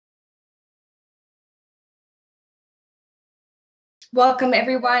Welcome,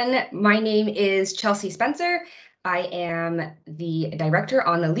 everyone. My name is Chelsea Spencer. I am the director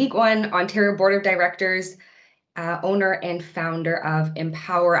on the League One Ontario Board of Directors, owner and founder of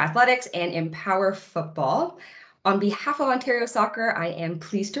Empower Athletics and Empower Football. On behalf of Ontario Soccer, I am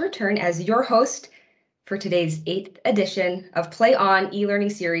pleased to return as your host for today's 8th edition of Play On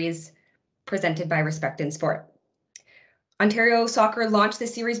e-learning series presented by Respect in Sport. Ontario Soccer launched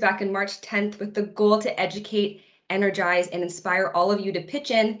this series back in March 10th with the goal to educate, energize, and inspire all of you to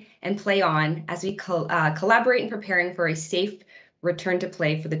pitch in and play on as we collaborate in preparing for a safe return to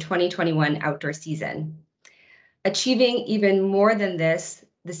play for the 2021 outdoor season. Achieving even more than this,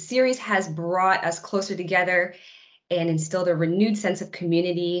 the series has brought us closer together and instilled a renewed sense of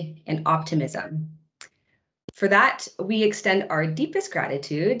community and optimism. For that, we extend our deepest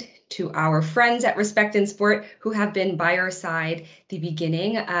gratitude to our friends at Respect in Sport who have been by our side the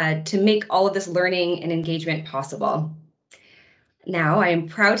beginning to make all of this learning and engagement possible. Now, I am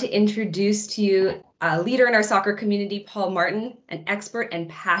proud to introduce to you a leader in our soccer community, Paul Martin, an expert and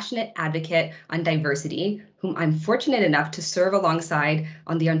passionate advocate on diversity, whom I'm fortunate enough to serve alongside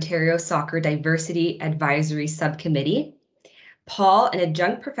on the Ontario Soccer Diversity Advisory Subcommittee. Paul, an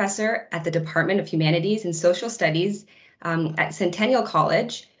adjunct professor at the Department of Humanities and Social Studies at Centennial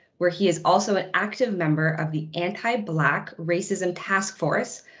College, where he is also an active member of the Anti-Black Racism Task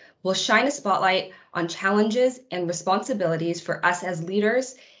Force, will shine a spotlight on challenges and responsibilities for us as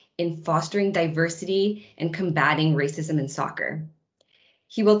leaders in fostering diversity and combating racism in soccer.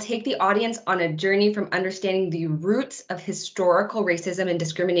 He will take the audience on a journey from understanding the roots of historical racism and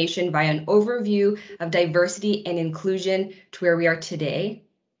discrimination via an overview of diversity and inclusion to where we are today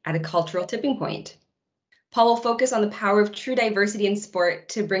at a cultural tipping point. Paul will focus on the power of true diversity in sport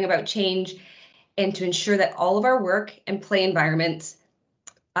to bring about change and to ensure that all of our work and play environments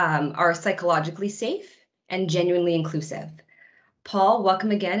are psychologically safe and genuinely inclusive. Paul,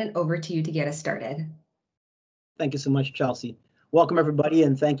 welcome again, and over to you to get us started. Thank you so much, Chelsea. Welcome, everybody,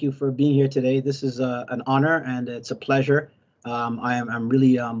 and thank you for being here today. This is an honor and it's a pleasure. I'm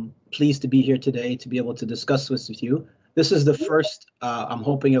really pleased to be here today to be able to discuss this with you. This is the first, I'm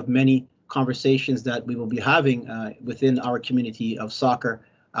hoping, of many conversations that we will be having within our community of soccer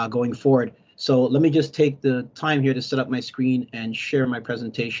going forward. So let me just take the time here to set up my screen and share my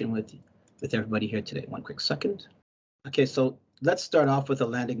presentation with everybody here today. One quick second. Okay, so let's start off with a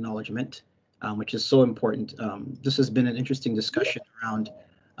land acknowledgement. Which is so important. This has been an interesting discussion around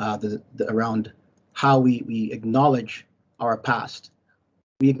around how we acknowledge our past.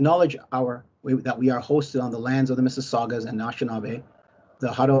 We acknowledge that we are hosted on the lands of the Mississaugas and Anishinaabe, the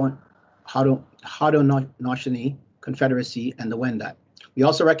Haudenosaunee Confederacy, and the Wendat. We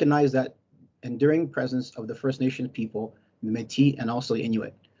also recognize that enduring presence of the First Nation people, the Métis, and also the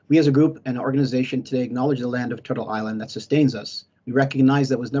Inuit. We as a group and organization today acknowledge the land of Turtle Island that sustains us. We recognize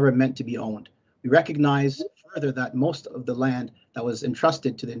that it was never meant to be owned. We recognize further that most of the land that was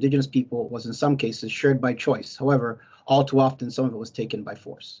entrusted to the Indigenous people was in some cases shared by choice. However, all too often, some of it was taken by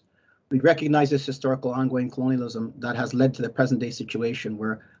force. We recognize this historical ongoing colonialism that has led to the present day situation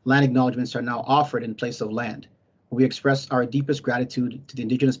where land acknowledgements are now offered in place of land. We express our deepest gratitude to the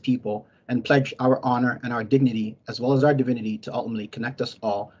Indigenous people and pledge our honor and our dignity, as well as our divinity, to ultimately connect us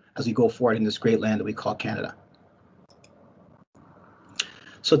all as we go forward in this great land that we call Canada.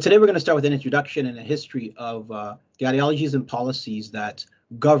 So today we're going to start with an introduction and a history of the ideologies and policies that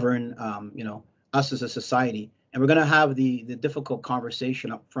govern, us as a society. And we're going to have the difficult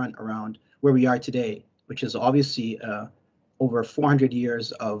conversation up front around where we are today, which is obviously over 400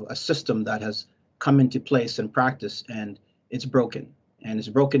 years of a system that has come into place and practice, and it's broken. And it's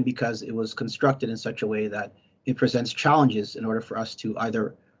broken because it was constructed in such a way that it presents challenges in order for us to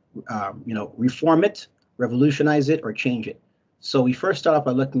either, reform it, revolutionize it, or change it. So we first start off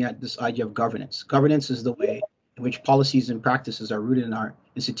by looking at this idea of governance. Governance is the way in which policies and practices are rooted in our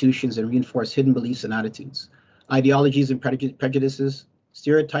institutions and reinforce hidden beliefs and attitudes, ideologies and prejudices,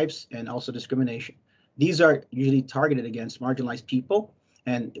 stereotypes, and also discrimination. These are usually targeted against marginalized people,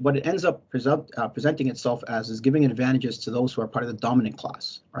 and what it ends up presenting itself as is giving advantages to those who are part of the dominant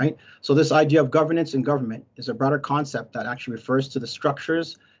class, right? So this idea of governance and government is a broader concept that actually refers to the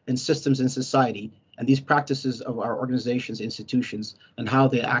structures and systems in society and these practices of our organizations, institutions, and how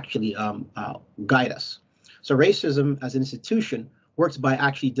they actually guide us. So racism as an institution works by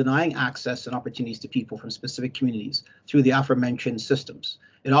actually denying access and opportunities to people from specific communities through the aforementioned systems.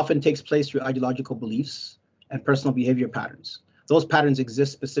 It often takes place through ideological beliefs and personal behavior patterns. Those patterns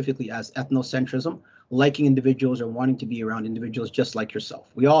exist specifically as ethnocentrism, liking individuals or wanting to be around individuals just like yourself.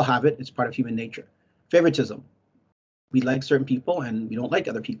 We all have it, it's part of human nature. Favoritism. We like certain people and we don't like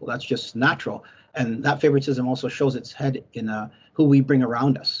other people. That's just natural. And that favoritism also shows its head in who we bring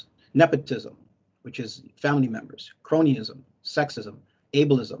around us. Nepotism, which is family members, cronyism, sexism,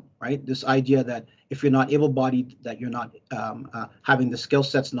 ableism, right? This idea that if you're not able-bodied, that you're not having the skill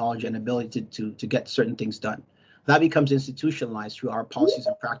sets, knowledge, and ability to get certain things done. That becomes institutionalized through our policies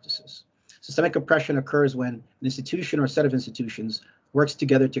and practices. Systemic oppression occurs when an institution or set of institutions works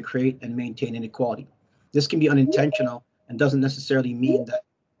together to create and maintain inequality. This can be unintentional and doesn't necessarily mean that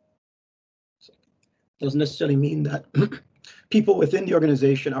people within the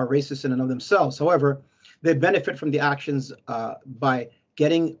organization are racist in and of themselves. However, they benefit from the actions by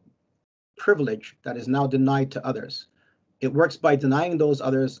getting privilege that is now denied to others. It works by denying those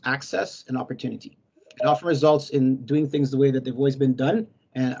others access and opportunity. It often results in doing things the way that they've always been done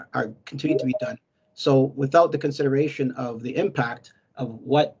and are continuing to be done. So without the consideration of the impact of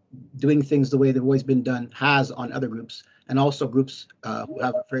what doing things the way they've always been done has on other groups, and also groups who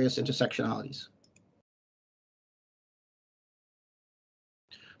have various intersectionalities.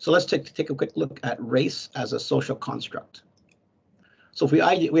 So let's take a quick look at race as a social construct. So if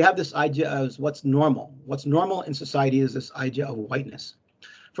we have this idea of what's normal. What's normal in society is this idea of whiteness.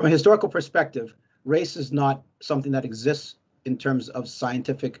 From a historical perspective, race is not something that exists in terms of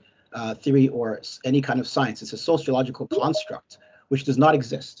scientific theory or any kind of science. It's a sociological construct which does not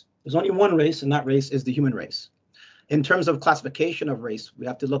exist. There's only one race, and that race is the human race. In terms of classification of race, we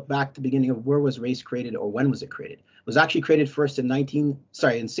have to look back to the beginning of where was race created or when was it created. It was actually created first in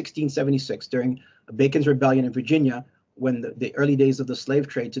 1676 during Bacon's Rebellion in Virginia, when the early days of the slave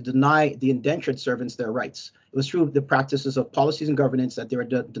trade, to deny the indentured servants their rights. It was through the practices of policies and governance that they were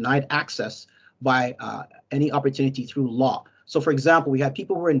denied access by any opportunity through law. So for example, we had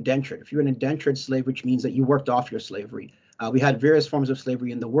people who were indentured. If you're an indentured slave, which means that you worked off your slavery. We had various forms of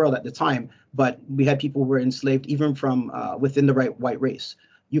slavery in the world at the time, but we had people who were enslaved even from within the white race.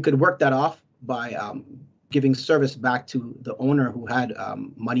 You could work that off by giving service back to the owner who had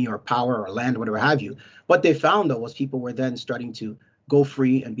money or power or land, whatever have you. What they found, though, was people were then starting to go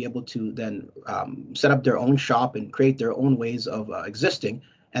free and be able to then set up their own shop and create their own ways of existing.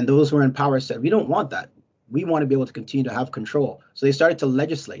 And those who were in power said, we don't want that. We want to be able to continue to have control. So they started to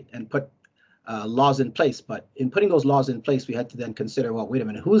legislate and put laws in place. But in putting those laws in place, we had to then consider, well, wait a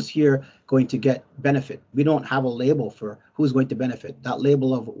minute, who's here going to get benefit? We don't have a label for who's going to benefit. That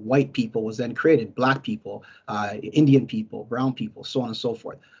label of white people was then created, black people, Indian people, brown people, so on and so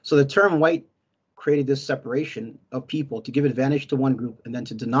forth. So the term white created this separation of people to give advantage to one group and then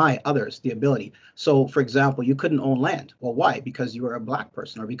to deny others the ability. So for example, you couldn't own land. Well, why? Because you were a black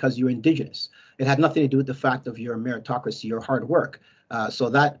person or because you were indigenous. It had nothing to do with the fact of your meritocracy or hard work. So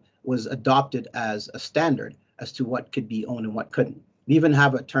that was adopted as a standard as to what could be owned and what couldn't. We even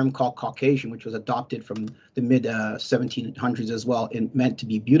have a term called Caucasian, which was adopted from the mid 1700s as well. It meant to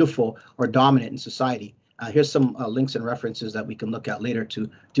be beautiful or dominant in society. Here's some links and references that we can look at later to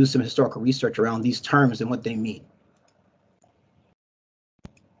do some historical research around these terms and what they mean.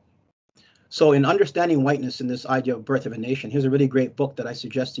 So in understanding whiteness and this idea of birth of a nation, here's a really great book that I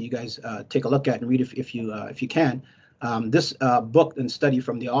suggest to you guys take a look at and read if you can. This book and study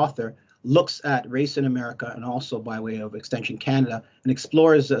from the author looks at race in America and also by way of extension Canada, and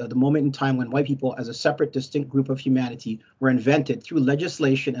explores the moment in time when white people as a separate, distinct group of humanity were invented through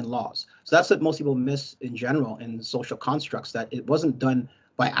legislation and laws. So that's what most people miss in general in social constructs, that it wasn't done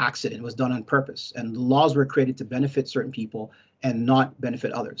by accident, it was done on purpose. And the laws were created to benefit certain people and not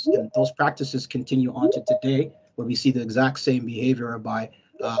benefit others. And those practices continue on to today, where we see the exact same behavior by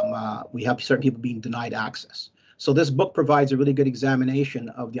we have certain people being denied access. So this book provides a really good examination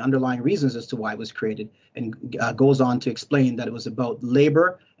of the underlying reasons as to why it was created, and goes on to explain that it was about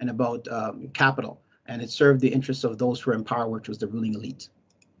labor and about capital, and it served the interests of those who were in power, which was the ruling elite.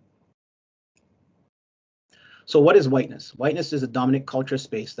 So what is whiteness? Whiteness is a dominant culture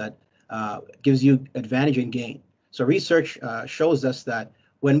space that gives you advantage and gain. So research shows us that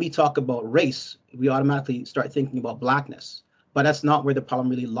when we talk about race, we automatically start thinking about blackness. But that's not where the problem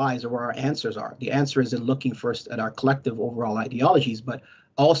really lies or where our answers are. The answer is in looking first at our collective overall ideologies, but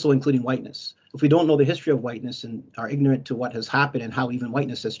also including whiteness. If we don't know the history of whiteness and are ignorant to what has happened and how even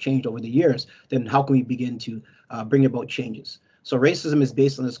whiteness has changed over the years, then how can we begin to bring about changes? So racism is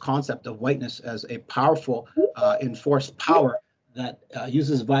based on this concept of whiteness as a powerful enforced power that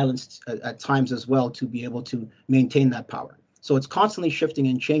uses violence at times as well to be able to maintain that power. So it's constantly shifting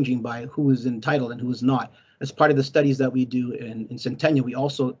and changing by who is entitled and who is not. As part of the studies that we do in Centennial, we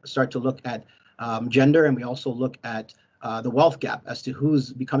also start to look at gender, and we also look at the wealth gap as to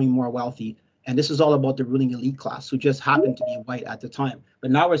who's becoming more wealthy And this is all about the ruling elite class who just happened to be white at the time. But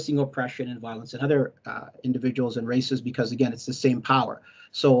now we're seeing oppression and violence in other individuals and races because, again, it's the same power.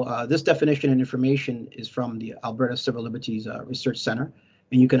 So this definition and information is from the Alberta Civil Liberties Research Center.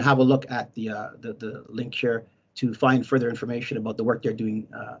 And you can have a look at the link here to find further information about the work they're doing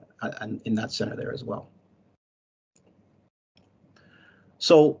in that center there as well.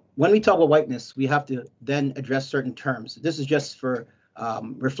 So when we talk about whiteness, we have to then address certain terms. This is just for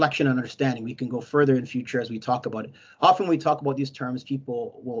reflection and understanding. We can go further in future as we talk about it. Often when we talk about these terms,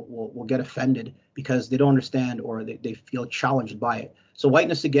 people will get offended because they don't understand or they feel challenged by it. So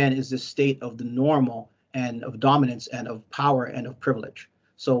whiteness, again, is this state of the normal and of dominance and of power and of privilege.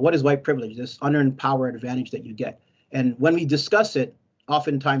 So what is white privilege? This unearned power advantage that you get. And when we discuss it,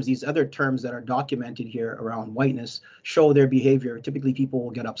 oftentimes these other terms that are documented here around whiteness show their behavior. Typically people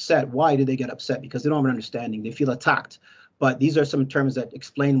will get upset. Why do they get upset? Because they don't have an understanding. They feel attacked. But these are some terms that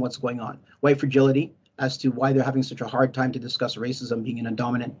explain what's going on. White fragility, as to why they're having such a hard time to discuss racism being in a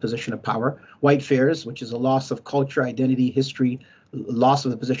dominant position of power. White fears, which is a loss of culture, identity, history, loss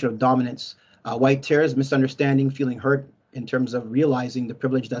of the position of dominance. White tears, misunderstanding, feeling hurt in terms of realizing the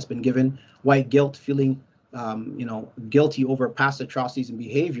privilege that's been given. White guilt, feeling guilty over past atrocities and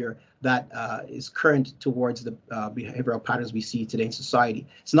behavior that is current towards the behavioral patterns we see today in society.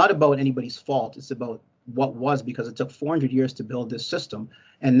 It's not about anybody's fault. It's about what was, because it took 400 years to build this system.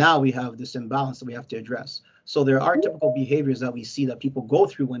 And now we have this imbalance that we have to address. So there are typical behaviors that we see that people go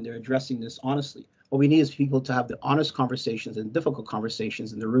through when they're addressing this honestly. What we need is people to have the honest conversations and difficult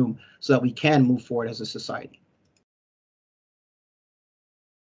conversations in the room so that we can move forward as a society.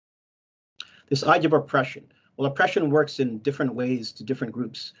 This idea of oppression. Well, oppression works in different ways to different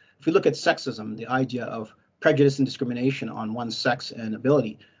groups. If we look at sexism, the idea of prejudice and discrimination on one's sex and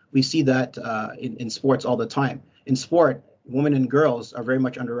ability, we see that in sports all the time. In sport, women and girls are very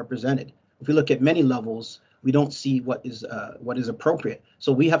much underrepresented. If we look at many levels, we don't see what is appropriate.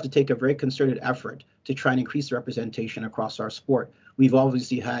 So we have to take a very concerted effort to try and increase the representation across our sport. We've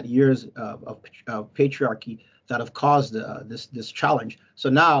obviously had years of patriarchy that have caused this challenge. So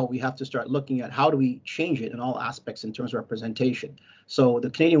now we have to start looking at how do we change it in all aspects in terms of representation. So the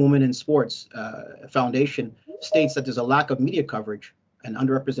Canadian Women in Sports Foundation states that there's a lack of media coverage and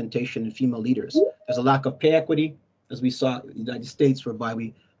underrepresentation in female leaders. There's a lack of pay equity, as we saw in the United States, whereby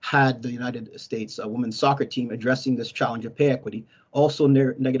we had the United States women's soccer team addressing this challenge of pay equity. Also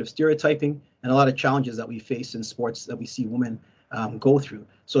negative stereotyping and a lot of challenges that we face in sports that we see women go through.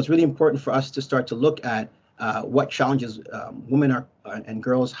 So it's really important for us to start to look at what challenges women and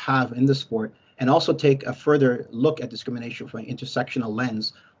girls have in the sport, and also take a further look at discrimination from an intersectional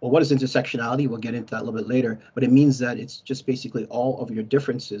lens. Well, what is intersectionality? We'll get into that a little bit later, but it means that it's just basically all of your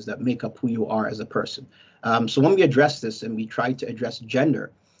differences that make up who you are as a person. So when we address this and we try to address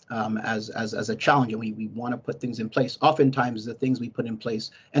gender as a challenge, and we want to put things in place, oftentimes the things we put in place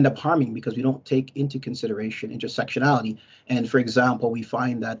end up harming because we don't take into consideration intersectionality. And for example, we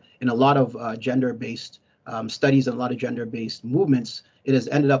find that in a lot of gender-based studies and a lot of gender-based movements, it has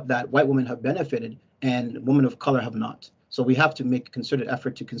ended up that white women have benefited and women of color have not. So we have to make a concerted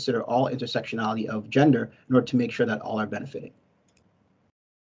effort to consider all intersectionality of gender in order to make sure that all are benefiting.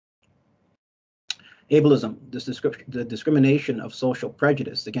 Ableism, the discrimination of social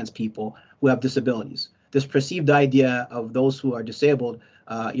prejudice against people who have disabilities. This perceived idea of those who are disabled,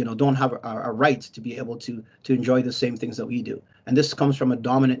 don't have a right to be able to enjoy the same things that we do. And this comes from a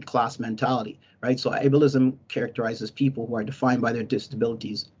dominant class mentality, right? So ableism characterizes people who are defined by their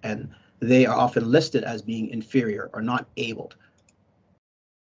disabilities, and they are often listed as being inferior or not abled.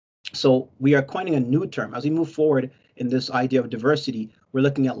 So we are coining a new term. As we move forward in this idea of diversity, we're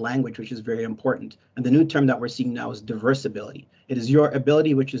looking at language, which is very important. And the new term that we're seeing now is diversibility. It is your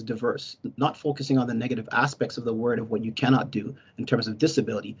ability which is diverse, not focusing on the negative aspects of the word of what you cannot do in terms of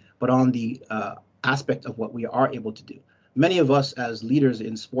disability, but on the aspect of what we are able to do. Many of us as leaders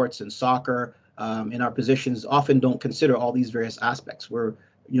in sports and soccer, in our positions, often don't consider all these various aspects. We're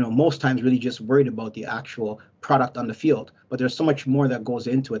most times really just worried about the actual product on the field, but there's so much more that goes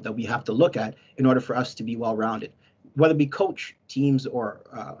into it that we have to look at in order for us to be well-rounded. Whether we coach teams or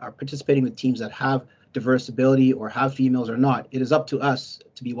are participating with teams that have diverse ability or have females or not, it is up to us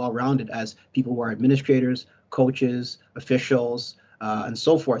to be well-rounded as people who are administrators, coaches, officials, and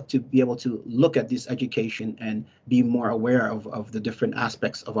so forth, to be able to look at this education and be more aware of the different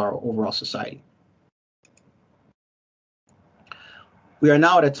aspects of our overall society. We are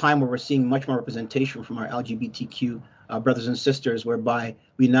now at a time where we're seeing much more representation from our LGBTQ brothers and sisters, whereby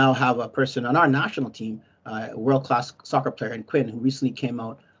we now have a person on our national team, a world-class soccer player in Quinn, who recently came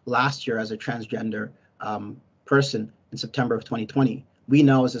out last year as a transgender person in September of 2020. We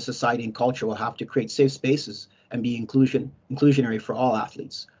now as a society and culture will have to create safe spaces and be inclusionary for all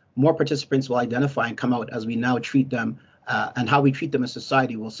athletes. More participants will identify and come out as we now treat them, and how we treat them as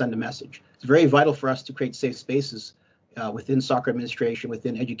society will send a message. It's very vital for us to create safe spaces within soccer administration,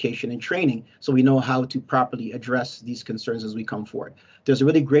 within education and training, so we know how to properly address these concerns as we come forward. There's a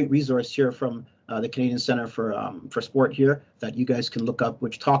really great resource here from the Canadian Centre for Sport here that you guys can look up,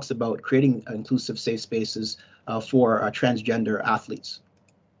 which talks about creating inclusive safe spaces for transgender athletes.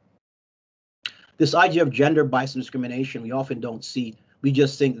 This idea of gender bias and discrimination we often don't see. We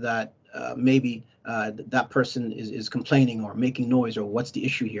just think that maybe that person is complaining or making noise, or what's the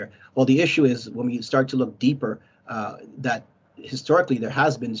issue here? Well, the issue is when we start to look deeper, that historically there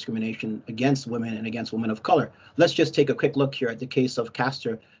has been discrimination against women and against women of color. Let's just take a quick look here at the case of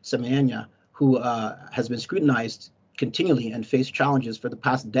Caster Semenya, who has been scrutinized continually and faced challenges for the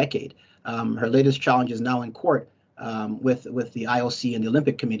past decade. Her latest challenge is now in court with the IOC and the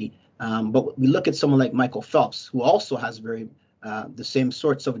Olympic Committee. But we look at someone like Michael Phelps, who also has the same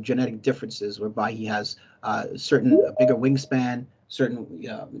sorts of genetic differences, whereby he has certain bigger wingspan, certain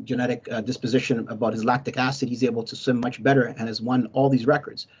genetic disposition about his lactic acid. He's able to swim much better and has won all these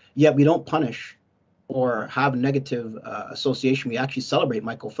records. Yet we don't punish or have negative association. We actually celebrate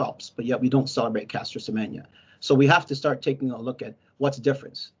Michael Phelps, but yet we don't celebrate Caster Semenya. So we have to start taking a look at what's the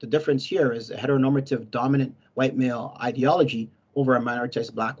difference. The difference here is a heteronormative dominant white male ideology over a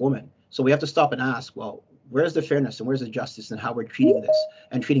minoritized Black woman. So we have to stop and ask, well, where's the fairness and where's the justice in how we're treating this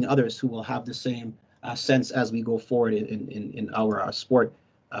and treating others who will have the same sense as we go forward in our sport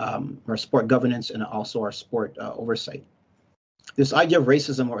governance and also our sport oversight. This idea of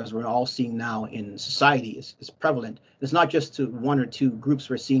racism, or as we're all seeing now in society, is prevalent. It's not just to one or two groups.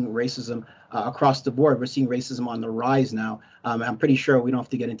 We're seeing racism across the board. We're seeing racism on the rise now. I'm pretty sure we don't have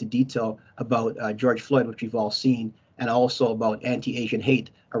to get into detail about George Floyd, which we've all seen, and also about anti-Asian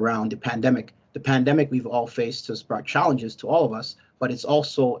hate around the pandemic. The pandemic we've all faced has brought challenges to all of us, but it's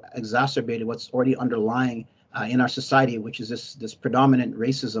also exacerbated what's already underlying in our society, which is this predominant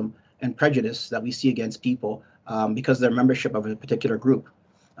racism and prejudice that we see against people because of their membership of a particular group.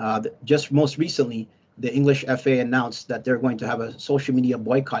 Just most recently, the English FA announced that they're going to have a social media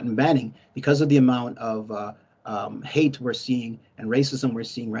boycott and banning because of the amount of hate we're seeing and racism we're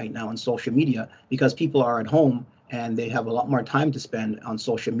seeing right now on social media, because people are at home and they have a lot more time to spend on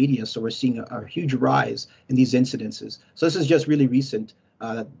social media. So we're seeing a huge rise in these incidences. So this is just really recent.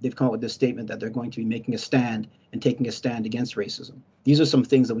 They've come up with this statement that they're going to be making a stand and taking a stand against racism. These are some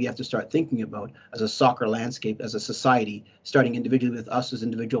things that we have to start thinking about as a soccer landscape, as a society, starting individually with us as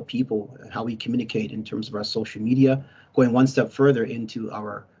individual people, how we communicate in terms of our social media, going one step further into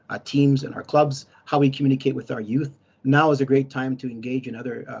our teams and our clubs, how we communicate with our youth. Now is a great time to engage in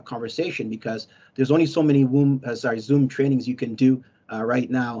other conversation, because there's only so many Zoom trainings you can do right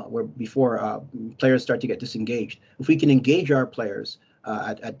now before players start to get disengaged. If we can engage our players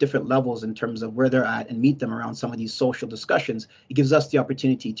at different levels in terms of where they're at and meet them around some of these social discussions, it gives us the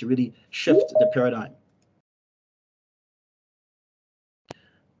opportunity to really shift the paradigm.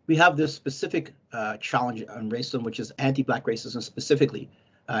 We have this specific challenge on racism, which is anti-Black racism specifically.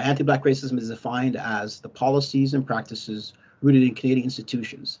 Anti-Black racism is defined as the policies and practices rooted in Canadian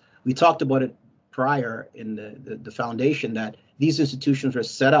institutions. We talked about it prior in the foundation, that these institutions were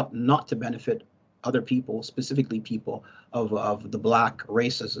set up not to benefit other people, specifically people of the Black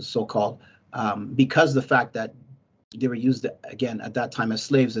race, as it's so-called, because the fact that they were used, again, at that time as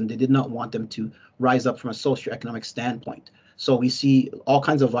slaves, and they did not want them to rise up from a socioeconomic standpoint. So we see all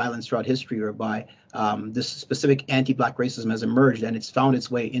kinds of violence throughout history whereby this specific anti-Black racism has emerged, and it's found its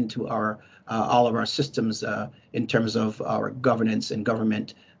way into all of our systems in terms of our governance and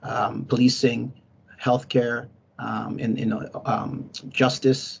government, policing, healthcare,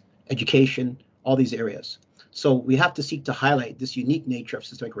 justice, education, all these areas. So we have to seek to highlight this unique nature of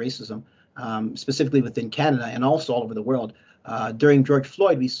systemic racism, specifically within Canada and also all over the world. During George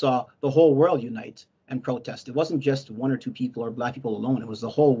Floyd, we saw the whole world unite and protest. It wasn't just one or two people or Black people alone. It was the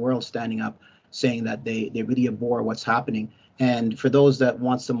whole world standing up, saying that they really abhor what's happening. And for those that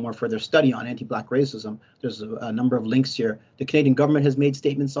want some more further study on anti-Black racism, there's a number of links here. The Canadian government has made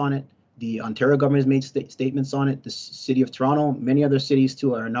statements on it. The Ontario government has made statements on it. The City of Toronto, many other cities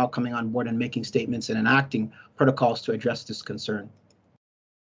too, are now coming on board and making statements and enacting protocols to address this concern.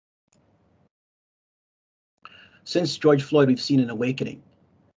 Since George Floyd, we've seen an awakening.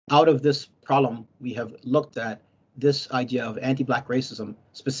 Out of this problem, we have looked at this idea of anti-Black racism,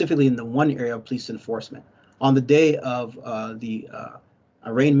 specifically in the one area of police enforcement. On the day of the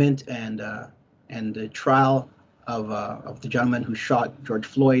arraignment and the trial of the gentleman who shot George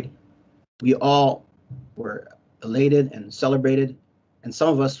Floyd, we all were elated and celebrated. And some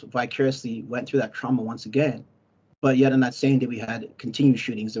of us vicariously went through that trauma once again. But yet on that same day, we had continued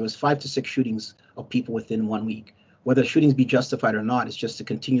shootings. There was 5 to 6 shootings of people within 1 week. Whether shootings be justified or not, it's just a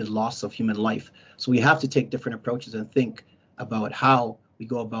continued loss of human life. So we have to take different approaches and think about how we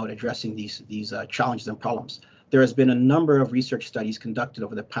go about addressing these challenges and problems. There has been a number of research studies conducted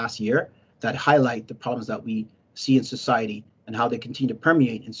over the past year that highlight the problems that we see in society and how they continue to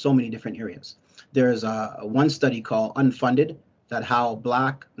permeate in so many different areas. There's one study called Unfunded, that how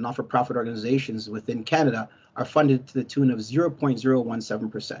Black not-for-profit organizations within Canada are funded to the tune of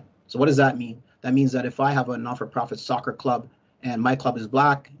 0.017%. So what does that mean? That means that if I have a not-for-profit soccer club and my club is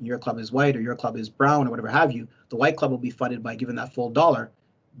Black, your club is white, or your club is brown, or whatever have you, the white club will be funded by giving that full dollar.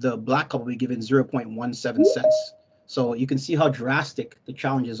 The Black club will be given 0.17 cents. So you can see how drastic the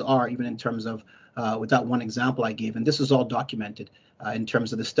challenges are, even in terms of, with that one example I gave. And this is all documented in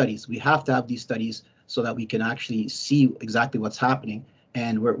terms of the studies. We have to have these studies so that we can actually see exactly what's happening.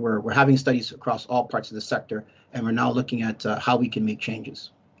 And we're having studies across all parts of the sector, and we're now looking at how we can make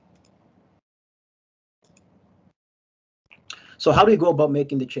changes. So how do we go about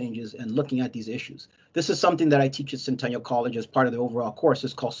making the changes and looking at these issues? This is something that I teach at Centennial College as part of the overall course.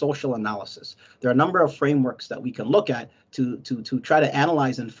 It's called social analysis. There are a number of frameworks that we can look at to try to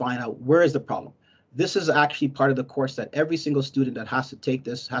analyze and find out where is the problem. This is actually part of the course that every single student that has to take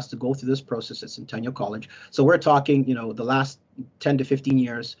this has to go through this process at Centennial College. So we're talking, the last 10 to 15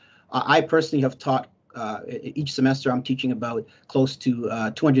 years. I personally have taught, each semester I'm teaching about close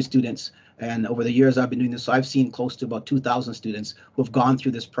to 200 students. And over the years I've been doing this, so I've seen close to about 2,000 students who have gone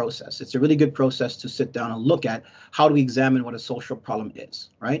through this process. It's a really good process to sit down and look at how do we examine what a social problem is,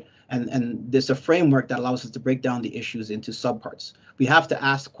 right? And there's a framework that allows us to break down the issues into subparts. We have to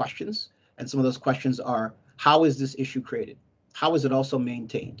ask questions. And some of those questions are, how is this issue created? How is it also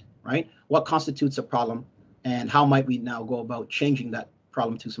maintained, right? What constitutes a problem? And how might we now go about changing that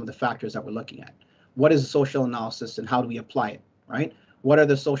problem to some of the factors that we're looking at? What is a social analysis and how do we apply it, right? What are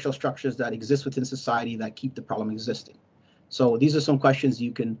the social structures that exist within society that keep the problem existing? So these are some questions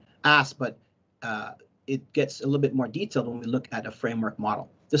you can ask, but it gets a little bit more detailed when we look at a framework model.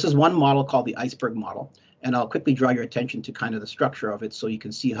 This is one model called the iceberg model, and I'll quickly draw your attention to kind of the structure of it so you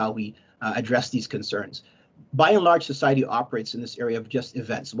can see how we address these concerns. By and large, society operates in this area of just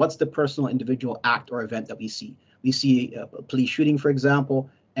events. What's the personal, individual act or event that we see? We see a police shooting, for example,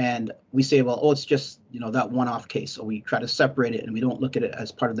 and we say, well, oh, it's just, that one-off case. So we try to separate it and we don't look at it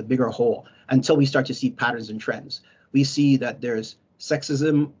as part of the bigger whole until we start to see patterns and trends. We see that there's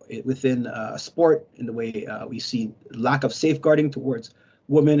sexism within sport in the way we see lack of safeguarding towards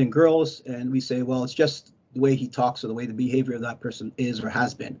women and girls. And we say, well, it's just the way he talks or the way the behavior of that person is or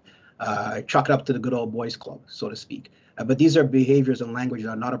has been. Chalk it up to the good old boys club, so to speak. But these are behaviors and language that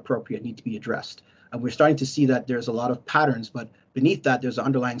are not appropriate, need to be addressed. And we're starting to see that there's a lot of patterns, but beneath that, there's an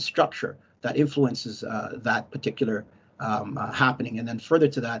underlying structure that influences that particular happening. And then further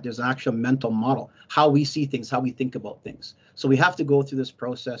to that, there's an actual mental model, how we see things, how we think about things. So we have to go through this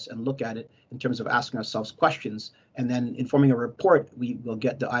process and look at it in terms of asking ourselves questions. And then in forming a report, we will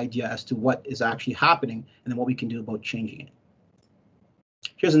get the idea as to what is actually happening and then what we can do about changing it.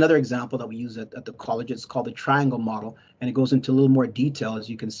 Here's another example that we use at the college. It's called the triangle model, and it goes into a little more detail. As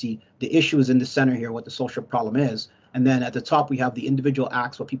you can see, the issue is in the center here, what the social problem is. And then at the top, we have the individual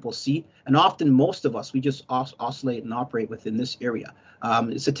acts, what people see. And often, most of us, we just oscillate and operate within this area.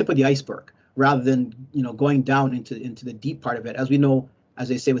 It's the tip of the iceberg, rather than going down into the deep part of it. As we know, as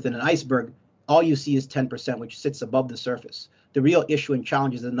they say, within an iceberg, all you see is 10%, which sits above the surface. The real issue and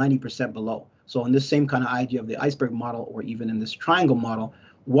challenge is the 90% below. So in this same kind of idea of the iceberg model, or even in this triangle model,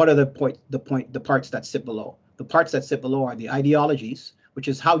 what are the parts that sit below? The parts that sit below are the ideologies, which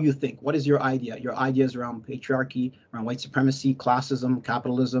is how you think. What is your idea? Your ideas around patriarchy, around white supremacy, classism,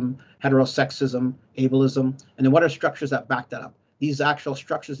 capitalism, heterosexism, ableism, and then what are structures that back that up? These actual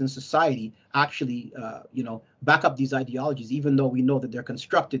structures in society actually, back up these ideologies, even though we know that they're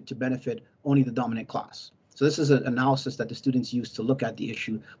constructed to benefit only the dominant class. So this is an analysis that the students use to look at the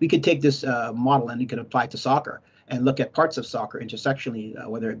issue. We could take this model and we could apply it to soccer and look at parts of soccer intersectionally,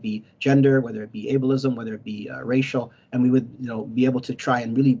 whether it be gender, whether it be ableism, whether it be racial, and we would be able to try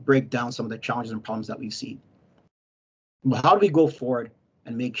and really break down some of the challenges and problems that we see. Well, how do we go forward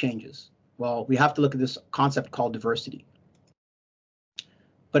and make changes? Well, we have to look at this concept called diversity.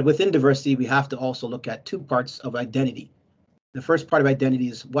 But within diversity, we have to also look at two parts of identity. The first part of identity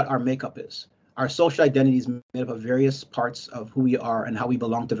is what our makeup is. Our social identity is made up of various parts of who we are and how we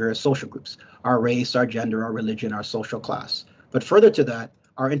belong to various social groups, our race, our gender, our religion, our social class. But further to that,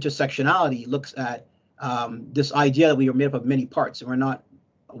 our intersectionality looks at this idea that we are made up of many parts and we're not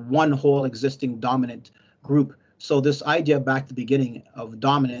one whole existing dominant group. So this idea back at the beginning of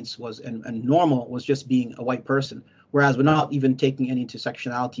dominance was and normal was just being a white person, whereas we're not even taking any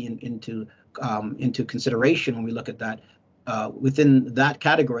intersectionality into consideration when we look at that. Within that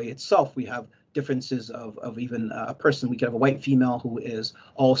category itself, we have differences of even a person. We could have a white female who is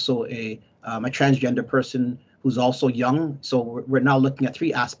also a transgender person who's also young. So we're now looking at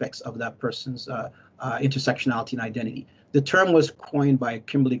three aspects of that person's intersectionality and identity. The term was coined by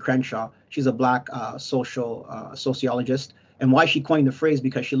Kimberly Crenshaw. She's a Black sociologist. And why she coined the phrase,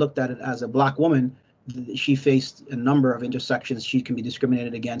 because she looked at it as a Black woman, she faced a number of intersections. She can be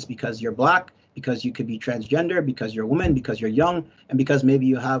discriminated against because you're Black, because you could be transgender, because you're a woman, because you're young, and because maybe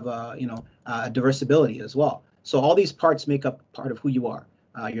you have a diverse ability as well. So all these parts make up part of who you are.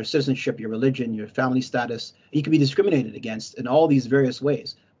 Your citizenship, your religion, your family status. You can be discriminated against in all these various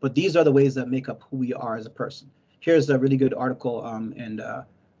ways. But these are the ways that make up who we are as a person. Here's a really good article and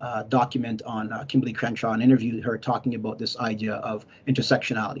document on Kimberly Crenshaw, and interviewed her talking about this idea of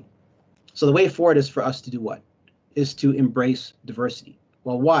intersectionality. So the way forward is for us to do what? Is to embrace diversity.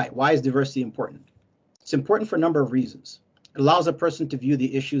 Well, why? Why is diversity important? It's important for a number of reasons. It allows a person to view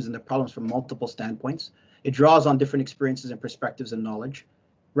the issues and the problems from multiple standpoints. It draws on different experiences and perspectives and knowledge.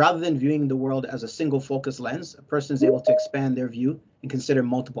 Rather than viewing the world as a single focus lens, a person is able to expand their view and consider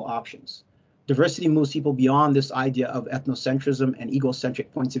multiple options. Diversity moves people beyond this idea of ethnocentrism and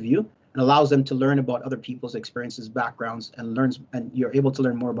egocentric points of view and allows them to learn about other people's experiences, backgrounds, and you're able to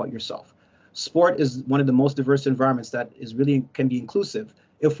learn more about yourself. Sport is one of the most diverse environments that is really can be inclusive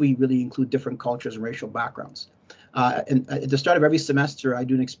if we really include different cultures and racial backgrounds. And at the start of every semester, I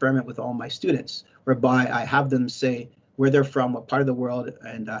do an experiment with all my students, whereby I have them say where they're from, what part of the world,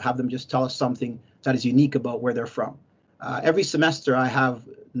 and have them just tell us something that is unique about where they're from. Every semester, I have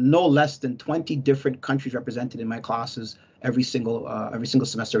no less than 20 different countries represented in my classes every single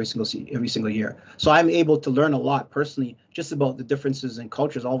semester, every single year. So I'm able to learn a lot personally just about the differences in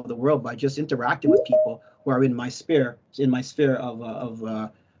cultures all over the world by just interacting with people who are in my sphere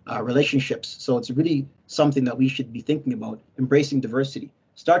of relationships. So it's really something that we should be thinking about, embracing diversity.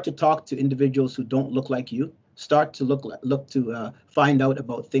 Start to talk to individuals who don't look like you. Start to look to find out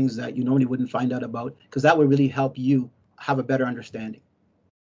about things that you normally wouldn't find out about, because that will really help you have a better understanding.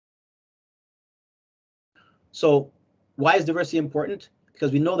 So why is diversity important?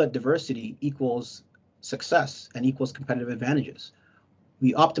 Because we know that diversity equals success and equals competitive advantages.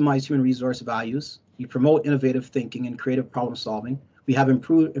 We optimize human resource values. We promote innovative thinking and creative problem solving. We have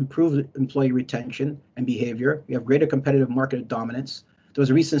improved employee retention and behavior. We have greater competitive market dominance. There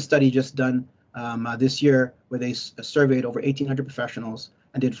was a recent study just done this year where they surveyed over 1,800 professionals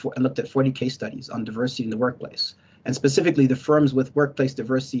and looked at 40 case studies on diversity in the workplace. And specifically, the firms with workplace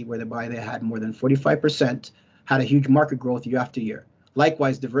diversity, whereby they had more than 45%, had a huge market growth year after year.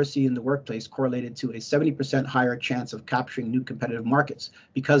 Likewise, diversity in the workplace correlated to a 70% higher chance of capturing new competitive markets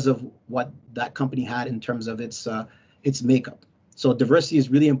because of what that company had in terms of its makeup. So diversity is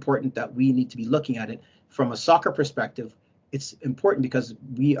really important, that we need to be looking at it. From a soccer perspective, it's important because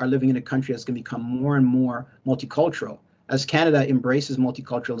we are living in a country that's going to become more and more multicultural. As Canada embraces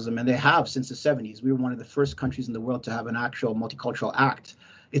multiculturalism, and they have since the 70s, we were one of the first countries in the world to have an actual multicultural act.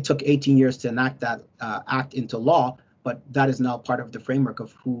 It took 18 years to enact that act into law, but that is now part of the framework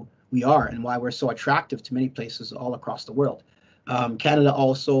of who we are and why we're so attractive to many places all across the world. Canada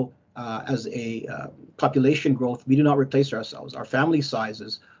also, as a population growth, we do not replace ourselves. Our family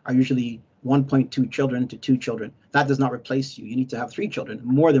sizes are usually 1.2 children to 2 children. That does not replace you. You need to have 3 children,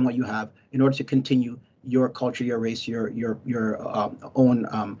 more than what you have, in order to continue your culture, your race, your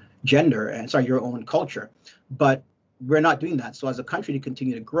own gender, and sorry, your own culture. But we're not doing that. So as a country to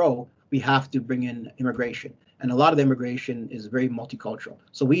continue to grow, we have to bring in immigration. And a lot of the immigration is very multicultural.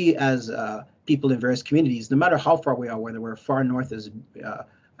 So we as people in various communities, no matter how far we are, whether we're far north as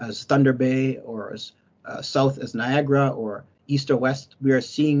Thunder Bay or as south as Niagara or east or west, we are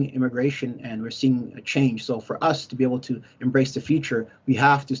seeing immigration and we're seeing a change. So for us to be able to embrace the future, we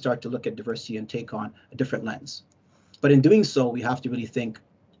have to start to look at diversity and take on a different lens. But in doing so, we have to really think,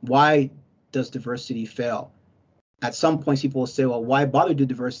 why does diversity fail? At some points, people will say, well, why bother do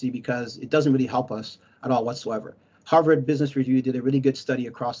diversity? Because it doesn't really help us at all whatsoever. Harvard Business Review did a really good study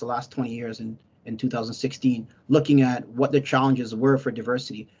across the last 20 years in 2016, looking at what the challenges were for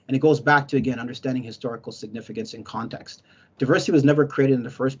diversity. And it goes back to, again, understanding historical significance and context. Diversity was never created in the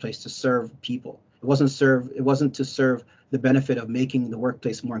first place to serve people. It wasn't to serve the benefit of making the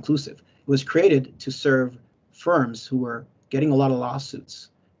workplace more inclusive. It was created to serve firms who were getting a lot of lawsuits.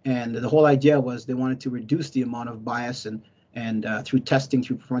 And the whole idea was they wanted to reduce the amount of bias and through testing,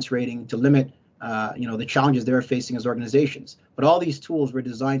 through performance rating, to limit the challenges they were facing as organizations. But all these tools were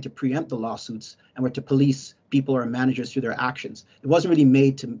designed to preempt the lawsuits and were to police people or managers through their actions. It wasn't really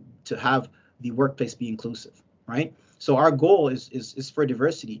made to have the workplace be inclusive, right? So our goal is for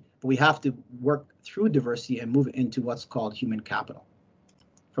diversity, but we have to work through diversity and move into what's called human capital.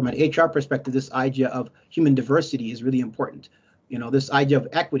 From an HR perspective, this idea of human diversity is really important. You know, this idea of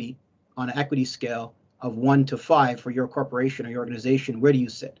equity on an equity scale of 1 to 5 for your corporation or your organization, where do you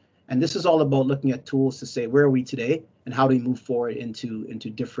sit? And this is all about looking at tools to say, where are we today and how do we move forward into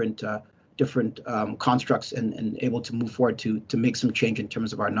different constructs and able to move forward to make some change in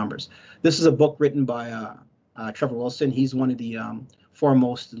terms of our numbers. This is a book written by Trevor Wilson. He's one of the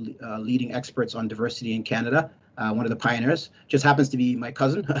foremost leading experts on diversity in Canada. One of the pioneers, just happens to be my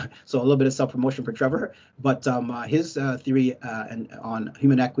cousin, so a little bit of self-promotion for Trevor. But his theory on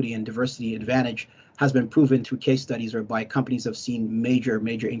human equity and diversity advantage has been proven through case studies whereby companies have seen major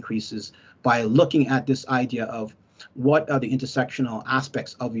increases by looking at this idea of what are the intersectional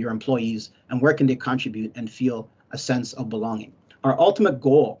aspects of your employees and where can they contribute and feel a sense of belonging. Our ultimate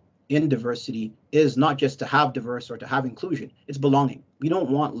goal in diversity is not just to have diverse or to have inclusion, it's belonging. We don't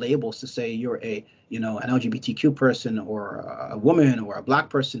want labels to say you're an LGBTQ person or a woman or a Black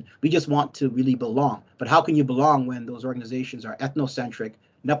person. We just want to really belong. But how can you belong when those organizations are ethnocentric,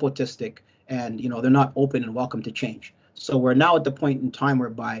 nepotistic, and they're not open and welcome to change? So we're now at the point in time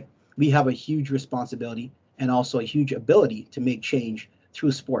whereby we have a huge responsibility and also a huge ability to make change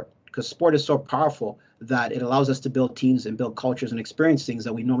through sport, because sport is so powerful that it allows us to build teams and build cultures and experience things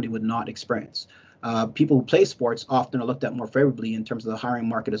that we normally would not experience. People who play sports often are looked at more favorably in terms of the hiring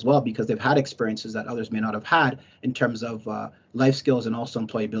market as well, because they've had experiences that others may not have had in terms of life skills and also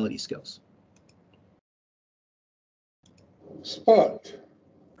employability skills. Sport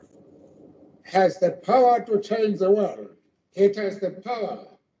has the power to change the world. It has the power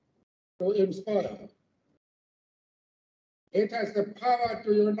to inspire. It has the power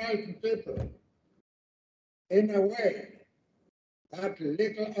to unite people in a way that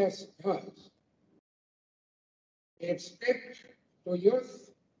little else has. It speaks to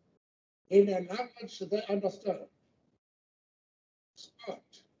youth in a language they understand. Sport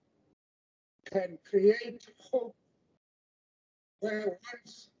can create hope where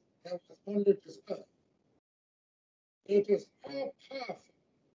once there was only despair. It is more powerful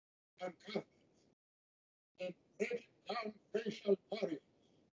than government in breaking down racial barriers.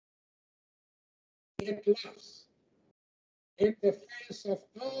 It laughs in the face of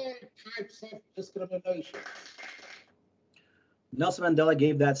all types of discrimination. Nelson Mandela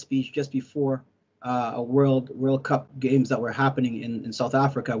gave that speech just before a World Cup games that were happening in South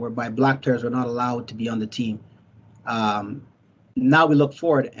Africa, whereby Black players were not allowed to be on the team. Now we look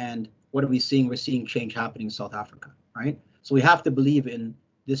forward, and what are we seeing? We're seeing change happening in South Africa, right? So we have to believe in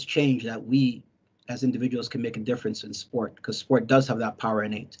this change that we as individuals can make a difference in sport, because sport does have that power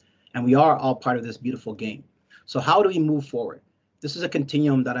innate, and we are all part of this beautiful game. So how do we move forward? This is a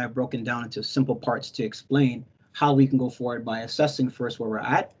continuum that I've broken down into simple parts to explain how we can go forward by assessing first where we're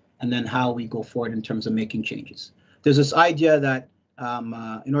at, and then how we go forward in terms of making changes. There's this idea that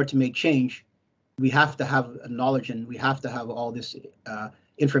in order to make change, we have to have knowledge and we have to have all this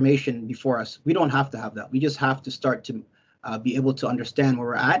information before us. We don't have to have that. We just have to start to be able to understand where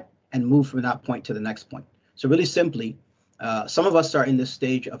we're at and move from that point to the next point. So really simply, some of us are in this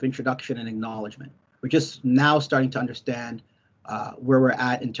stage of introduction and acknowledgement. We're just now starting to understand where we're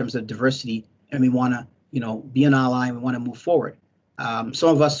at in terms of diversity, and we want to be an ally and we want to move forward. Some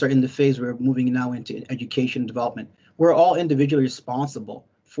of us are in the phase where we're moving now into education development. We're all individually responsible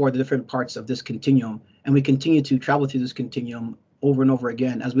for the different parts of this continuum, and we continue to travel through this continuum over and over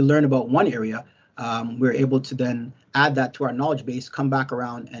again. As we learn about one area, we're able to then add that to our knowledge base, come back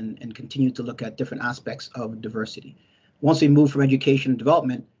around and continue to look at different aspects of diversity. Once we move from education and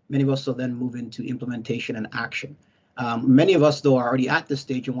development, many of us will then move into implementation and action. Many of us, though, are already at this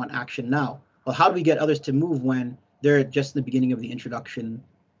stage and want action now. Well, how do we get others to move when they're just in the beginning of the introduction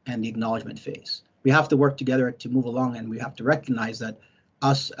and the acknowledgement phase? We have to work together to move along, and we have to recognize that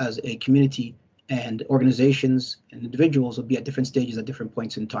us as a community and organizations and individuals will be at different stages at different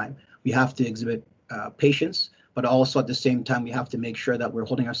points in time. We have to exhibit patience, but also at the same time, we have to make sure that we're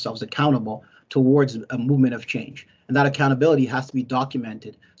holding ourselves accountable towards a movement of change. And that accountability has to be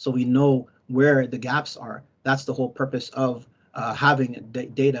documented so we know where the gaps are. That's the whole purpose of having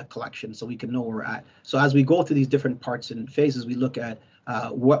data collection, so we can know where we're at. So as we go through these different parts and phases, we look at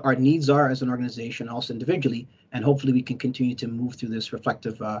what our needs are as an organization, also individually, and hopefully we can continue to move through this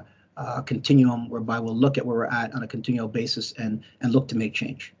reflective continuum whereby we'll look at where we're at on a continual basis and look to make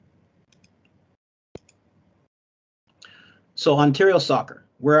change. So Ontario soccer,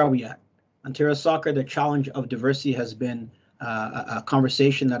 where are we at? Ontario soccer, the challenge of diversity has been a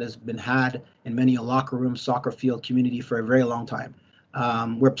conversation that has been had in many a locker room, soccer field community for a very long time.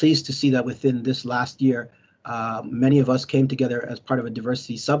 We're pleased to see that within this last year, many of us came together as part of a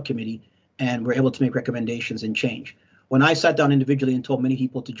diversity subcommittee and were able to make recommendations and change. When I sat down individually and told many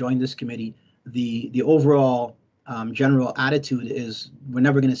people to join this committee, the overall general attitude is we're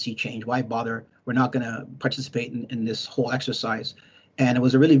never going to see change. Why bother? We're not going to participate in this whole exercise. And it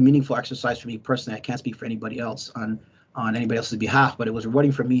was a really meaningful exercise for me personally. I can't speak for anybody else on anybody else's behalf, but it was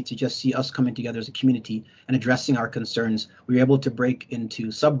rewarding for me to just see us coming together as a community and addressing our concerns. We were able to break into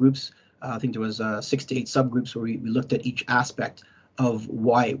subgroups. I think there was 6 to 8 subgroups where we looked at each aspect of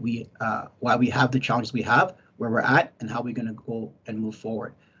why we have the challenges we have, where we're at, and how we're going to go and move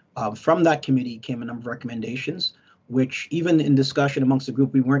forward. From that committee came a number of recommendations, which even in discussion amongst the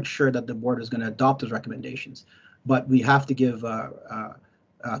group, we weren't sure that the board was going to adopt those recommendations. But we have to give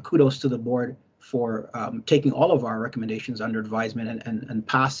kudos to the board for taking all of our recommendations under advisement and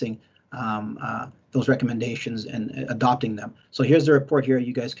passing those recommendations and adopting them. So here's the report here.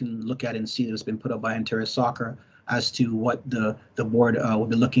 You guys can look at it and see that it's been put up by Ontario Soccer as to what the board will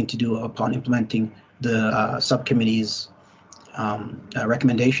be looking to do upon implementing the subcommittee's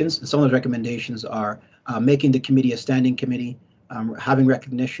recommendations. And some of those recommendations are making the committee a standing committee, having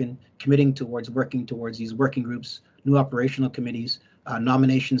recognition, committing towards working towards these working groups, new operational committees,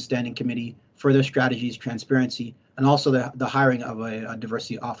 nomination standing committee, further strategies, transparency, and also the hiring of a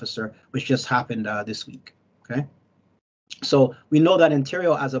diversity officer, which just happened this week. Okay, so we know that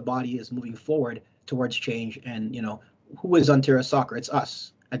Ontario as a body is moving forward towards change, and who is Ontario Soccer? It's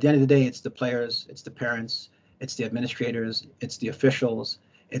us. At the end of the day, it's the players, it's the parents, it's the administrators, it's the officials,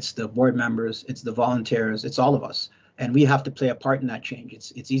 it's the board members, it's the volunteers, it's all of us. And we have to play a part in that change.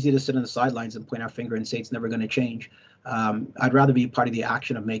 It's easy to sit on the sidelines and point our finger and say it's never going to change. I'd rather be part of the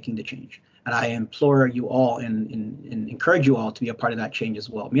action of making the change. And I implore you all and encourage you all to be a part of that change as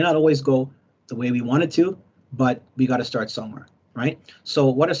well. It may not always go the way we want it to, but we got to start somewhere, right? So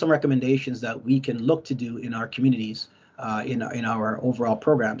what are some recommendations that we can look to do in our communities, in our overall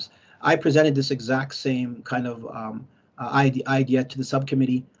programs? I presented this exact same kind of idea to the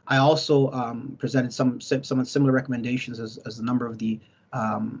subcommittee. I also presented some similar recommendations as a number of the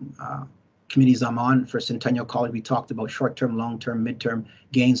committees I'm on. For Centennial College, we talked about short-term, long-term, mid-term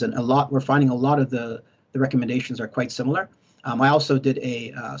gains, and we're finding a lot of the recommendations are quite similar. I also did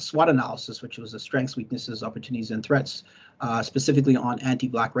a SWOT analysis, which was the strengths, weaknesses, opportunities, and threats, specifically on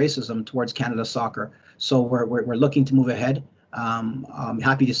anti-Black racism towards Canada Soccer. So we're looking to move ahead. I'm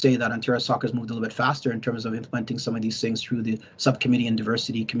happy to say that Ontario Soccer has moved a little bit faster in terms of implementing some of these things through the subcommittee and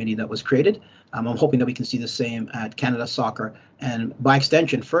diversity committee that was created. I'm hoping that we can see the same at Canada Soccer, and by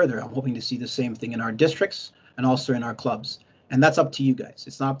extension further, I'm hoping to see the same thing in our districts and also in our clubs. And that's up to you guys.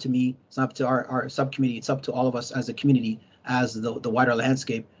 It's not up to me. It's not up to our subcommittee. It's up to all of us as a community, as the wider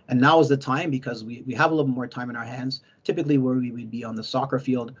landscape. And now is the time, because we have a little more time in our hands, typically where we would be on the soccer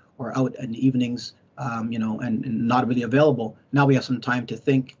field or out in the evenings, and not really available. Now we have some time to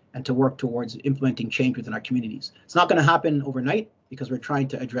think and to work towards implementing change within our communities. It's not going to happen overnight, because we're trying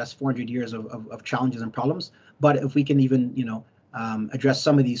to address 400 years of challenges and problems. But if we can even, address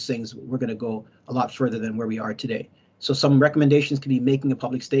some of these things, we're going to go a lot further than where we are today. So some recommendations could be making a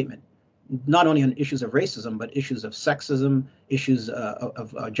public statement, not only on issues of racism, but issues of sexism, issues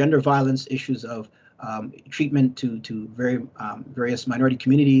of gender violence, issues of treatment to various minority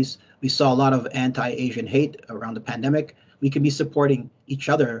communities. We saw a lot of anti-Asian hate around the pandemic. We can be supporting each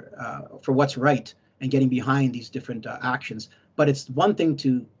other for what's right and getting behind these different actions. But it's one thing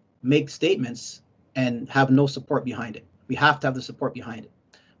to make statements and have no support behind it. We have to have the support behind it.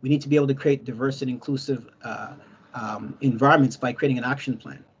 We need to be able to create diverse and inclusive environments by creating an action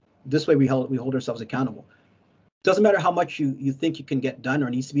plan. This way we hold ourselves accountable. Doesn't matter how much you think you can get done or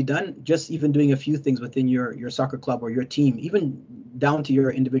needs to be done, just even doing a few things within your soccer club or your team, even down to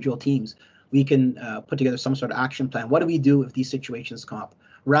your individual teams, we can put together some sort of action plan. What do we do if these situations come up,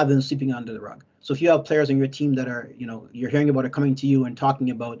 rather than sweeping under the rug? So if you have players on your team that are, you're hearing about it coming to you and talking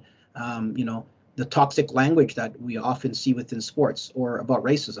about, the toxic language that we often see within sports, or about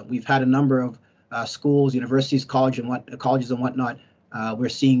racism. We've had a number of schools, universities, colleges and whatnot. We're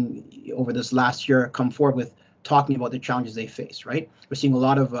seeing over this last year come forward with talking about the challenges they face, right? We're seeing a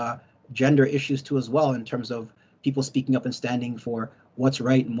lot of gender issues too as well, in terms of people speaking up and standing for what's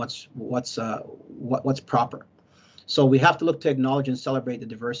right and what's proper. So we have to look to acknowledge and celebrate the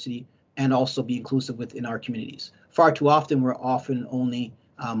diversity and also be inclusive within our communities. Far too often, we're often only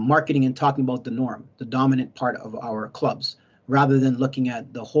marketing and talking about the norm, the dominant part of our clubs. rather than looking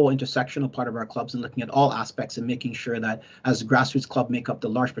at the whole intersectional part of our clubs and looking at all aspects and making sure that as a grassroots club make up the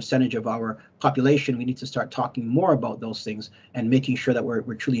large percentage of our population, we need to start talking more about those things and making sure that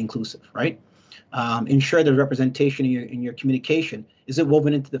we're truly inclusive, right? Ensure the representation in your communication. Is it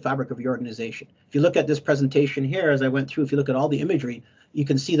woven into the fabric of your organization? If you look at this presentation here, as I went through, if you look at all the imagery, you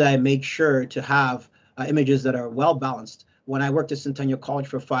can see that I made sure to have images that are well balanced. When I worked at Centennial College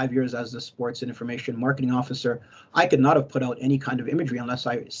for 5 years as the sports and information marketing officer, I could not have put out any kind of imagery unless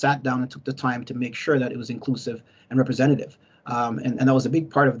I sat down and took the time to make sure that it was inclusive and representative. And that was a big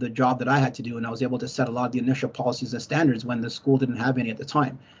part of the job that I had to do, and I was able to set a lot of the initial policies and standards when the school didn't have any at the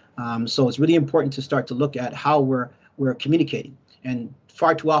time. So it's really important to start to look at how we're communicating, and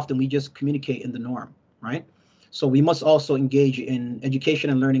far too often we just communicate in the norm, right? So we must also engage in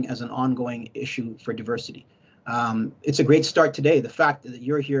education and learning as an ongoing issue for diversity. It's a great start today. The fact that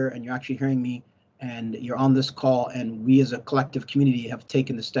you're here and you're actually hearing me and you're on this call, and we as a collective community have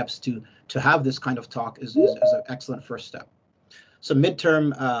taken the steps to have this kind of talk is an excellent first step. So midterm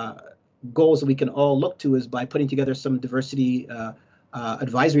goals that we can all look to is by putting together some diversity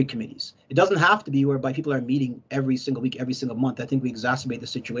advisory committees. It doesn't have to be whereby people are meeting every single week, every single month. I think we exacerbate the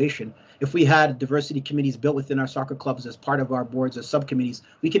situation. If we had diversity committees built within our soccer clubs as part of our boards as subcommittees,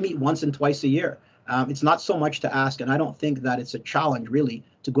 we can meet once and twice a year. It's not so much to ask, and I don't think that it's a challenge really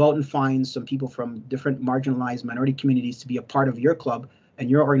to go out and find some people from different marginalized minority communities to be a part of your club and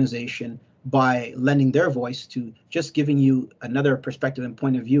your organization by lending their voice to just giving you another perspective and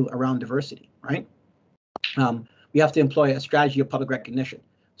point of view around diversity, right? We have to employ a strategy of public recognition.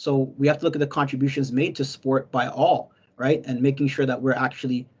 So we have to look at the contributions made to sport by all, right? And making sure that we're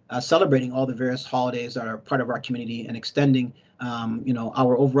actually celebrating all the various holidays that are part of our community and extending,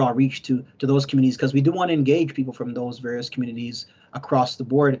 our overall reach to those communities, because we do want to engage people from those various communities across the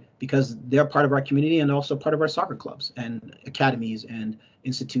board because they're part of our community and also part of our soccer clubs and academies and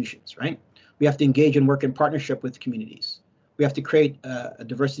institutions, right? We have to engage and work in partnership with communities. We have to create a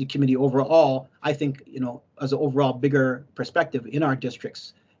diversity committee overall, I think, as an overall bigger perspective in our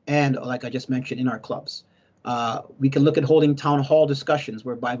districts and, like I just mentioned, in our clubs. We can look at holding town hall discussions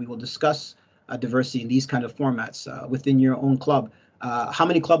whereby we will discuss diversity in these kind of formats within your own club. How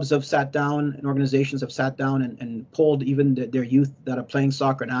many clubs have sat down and organizations have sat down and polled even their youth that are playing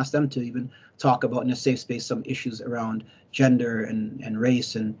soccer and asked them to even talk about in a safe space some issues around gender and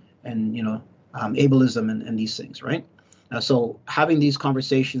race and ableism and these things, right? So having these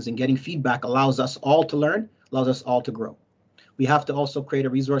conversations and getting feedback allows us all to learn, allows us all to grow. We have to also create a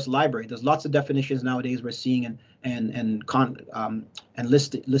resource library. There's lots of definitions nowadays we're seeing and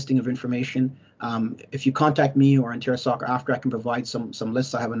listing of information. If you contact me or Ontario Soccer after, I can provide some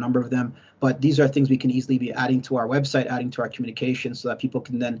lists. I have a number of them, but these are things we can easily be adding to our website, adding to our communication, so that people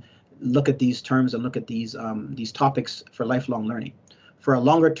can then look at these terms and look at these topics for lifelong learning. For a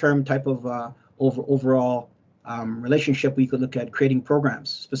longer term type of overall relationship, we could look at creating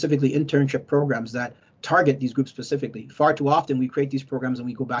programs, specifically internship programs that target these groups specifically. Far too often we create these programs and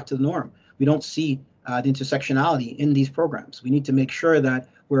we go back to the norm. We don't see the intersectionality in these programs. We need to make sure that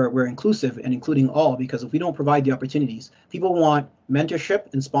we're inclusive and including all, because if we don't provide the opportunities, people want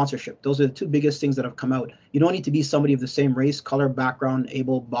mentorship and sponsorship. Those are the two biggest things that have come out. You don't need to be somebody of the same race, color, background,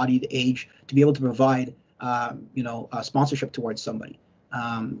 able-bodied, age to be able to provide sponsorship towards somebody.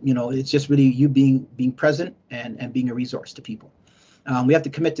 It's just really you being present and being a resource to people. We have to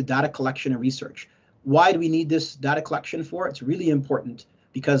commit to data collection and research. Why do we need this data collection for? It's really important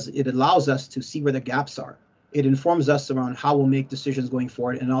because it allows us to see where the gaps are. It informs us around how we'll make decisions going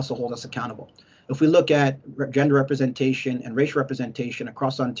forward and also hold us accountable. If we look at gender representation and racial representation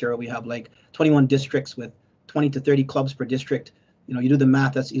across Ontario, we have like 21 districts with 20 to 30 clubs per district. You do the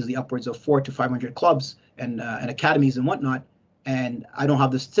math, that's easily upwards of 400 to 500 clubs and academies and whatnot. And I don't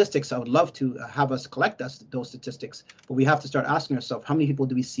have the statistics. I would love to have us collect those statistics, but we have to start asking ourselves, how many people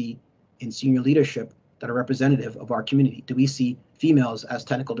do we see in senior leadership that are representative of our community? Do we see females as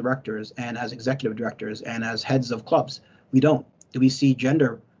technical directors and as executive directors and as heads of clubs? We don't. Do we see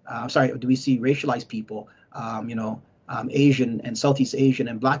do we see racialized people, Asian and Southeast Asian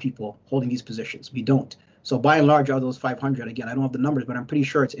and Black people holding these positions? We don't. So by and large, out of those 500, again, I don't have the numbers, but I'm pretty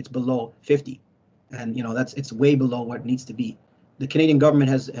sure it's below 50. And it's way below what it needs to be. The Canadian government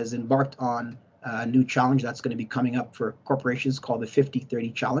has embarked on a new challenge that's going to be coming up for corporations called the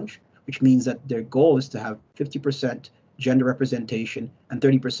 50-30 challenge, which means that their goal is to have 50% gender representation and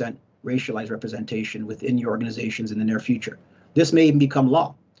 30% racialized representation within your organizations in the near future. This may even become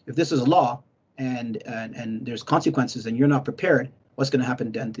law. If this is a law and there's consequences and you're not prepared, what's going to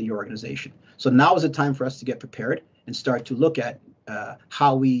happen then to your organization? So now is the time for us to get prepared and start to look at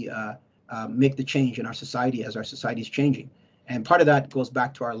how we make the change in our society as our society is changing. And part of that goes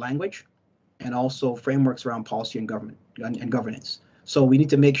back to our language and also frameworks around policy and government and governance. So we need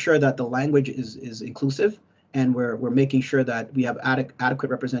to make sure that the language is inclusive, and we're making sure that we have adequate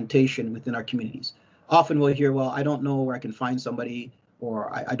representation within our communities. Often we'll hear, well, I don't know where I can find somebody,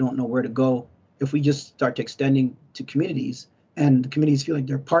 or I don't know where to go. If we just start extending to communities, and the communities feel like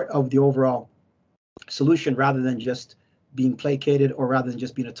they're part of the overall solution rather than just being placated or rather than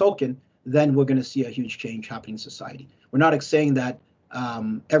just being a token, then we're going to see a huge change happening in society. We're not saying that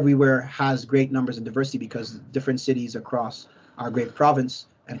everywhere has great numbers of diversity, because different cities across our great province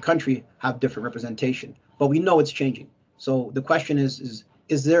and country have different representation, but we know it's changing. So the question is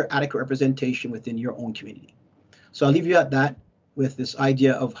there adequate representation within your own community? So I'll leave you at that with this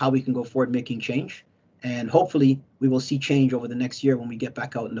idea of how we can go forward making change. And hopefully we will see change over the next year when we get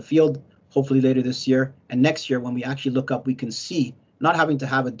back out in the field, hopefully later this year. And next year, when we actually look up, we can see, not having to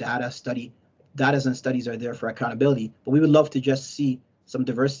have a data study. Datas and studies are there for accountability, but we would love to just see some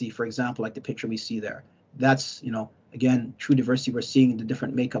diversity, for example, like the picture we see there. That's, again, true diversity. We're seeing the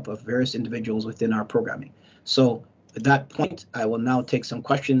different makeup of various individuals within our programming. So at that point, I will now take some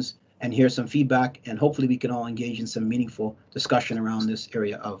questions and hear some feedback, and hopefully we can all engage in some meaningful discussion around this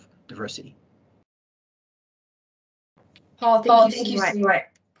area of diversity. Paul, thank you so much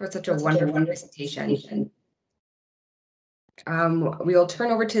for such a wonderful presentation. We'll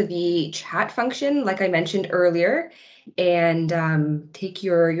turn over to the chat function, like I mentioned earlier, and take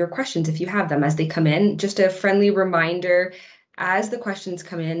your questions if you have them as they come in. Just a friendly reminder, as the questions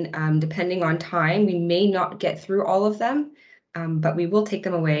come in, depending on time, we may not get through all of them, but we will take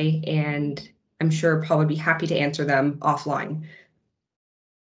them away, and I'm sure Paul would be happy to answer them offline.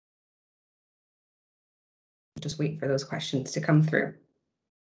 Just wait for those questions to come through.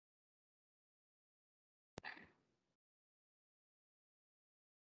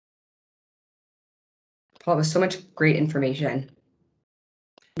 Paul, with so much great information.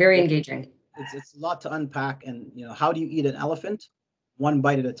 Very engaging. It's a lot to unpack, and how do you eat an elephant? One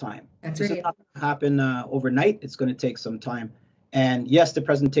bite at a time. That's this right. is not going to happen overnight. It's going to take some time. And yes, the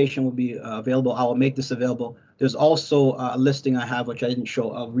presentation will be available. I will make this available. There's also a listing I have, which I didn't show,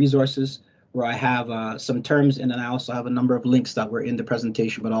 of resources where I have some terms, and then I also have a number of links that were in the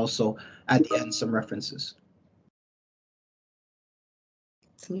presentation, but also at the end, some references.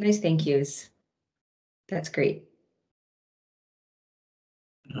 Some nice thank yous. That's great.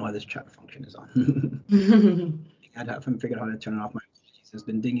 I don't know why this chat function is on. I haven't figured out how to turn it off. My apologies. It's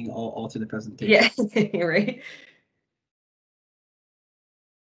been dinging all through the presentation. Yeah, you're right.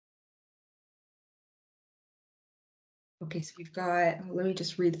 Okay, so we've got, let me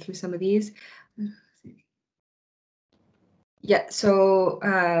just read through some of these. Yeah, so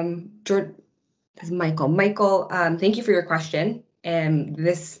George, this is Michael. Michael, thank you for your question. And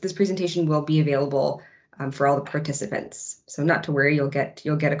this presentation will be available for all the participants. So not to worry, you'll get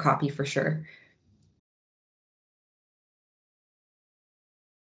a copy for sure.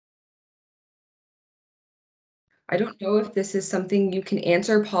 I don't know if this is something you can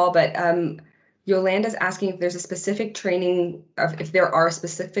answer, Paul, but Yolanda's asking if there's a specific training, if there are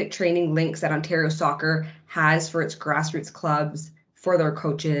specific training links that Ontario Soccer has for its grassroots clubs, for their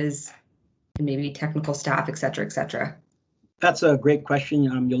coaches, and maybe technical staff, et cetera, et cetera. That's a great question,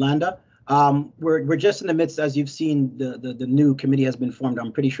 Yolanda. We're just in the midst, as you've seen, the new committee has been formed.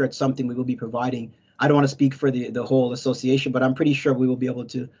 I'm pretty sure it's something we will be providing. I don't want to speak for the whole association, but I'm pretty sure we will be able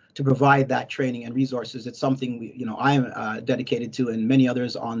to provide that training and resources. It's something I am dedicated to, and many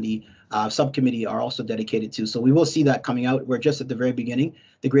others on the subcommittee are also dedicated to. So we will see that coming out. We're just at the very beginning.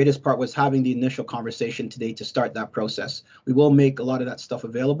 The greatest part was having the initial conversation today to start that process. We will make a lot of that stuff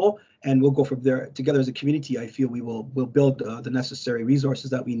available, and we'll go from there together as a community. I feel we'll build the necessary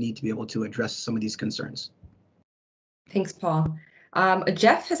resources that we need to be able to address some of these concerns. Thanks, Paul.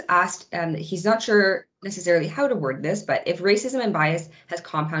 Jeff has asked, he's not sure necessarily how to word this, but if racism and bias has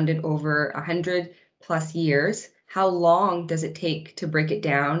compounded over 100+ years, how long does it take to break it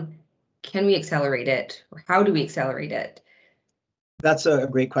down? Can we accelerate it, or how do we accelerate it? That's a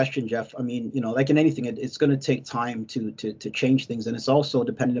great question, Jeff. I mean, like in anything, it's going to take time to change things, and it's also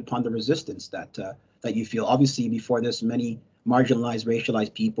dependent upon the resistance that you feel. Obviously, before this, many marginalized,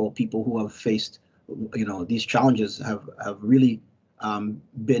 racialized people who have faced, these challenges have really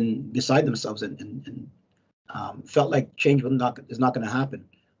been beside themselves and felt like change is not going to happen.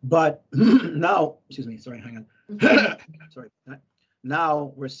 But now, excuse me, sorry, hang on, sorry.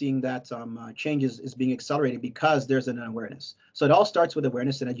 Now we're seeing that change is being accelerated because there's an awareness. So it all starts with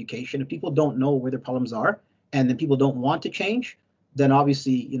awareness and education. If people don't know where their problems are, and then people don't want to change, then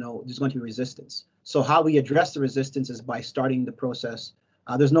obviously, there's going to be resistance. So how we address the resistance is by starting the process.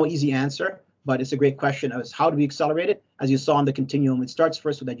 There's no easy answer, but it's a great question as how do we accelerate it? As you saw on the continuum, it starts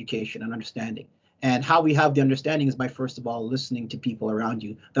first with education and understanding. And how we have the understanding is by, first of all, listening to people around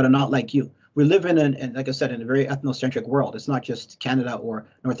you that are not like you. We live in, and like I said, in a very ethnocentric world. It's not just Canada or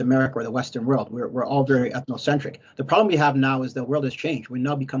North America or the Western world. We're all very ethnocentric. The problem we have now is the world has changed. We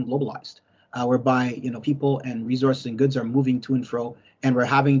now become globalized, whereby people and resources and goods are moving to and fro, and we're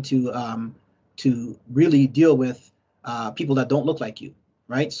having to really deal with people that don't look like you,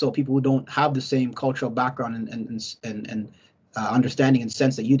 right? So people who don't have the same cultural background and understanding and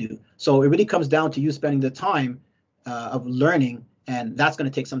sense that you do. So it really comes down to you spending the time of learning, and that's going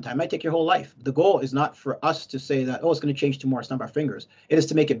to take some time. It might take your whole life. The goal is not for us to say that, oh, it's going to change tomorrow, snap our fingers. It is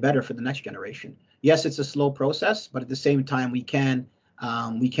to make it better for the next generation. Yes, it's a slow process, but at the same time, we can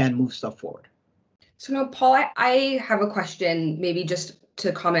move stuff forward. So now, Paul, I have a question, maybe just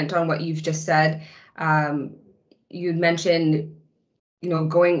to comment on what you've just said. You mentioned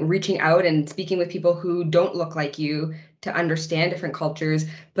reaching out and speaking with people who don't look like you to understand different cultures,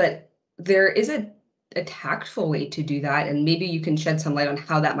 but there is a tactful way to do that. And maybe you can shed some light on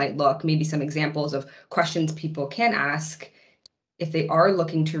how that might look, maybe some examples of questions people can ask if they are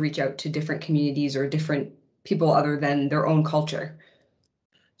looking to reach out to different communities or different people other than their own culture.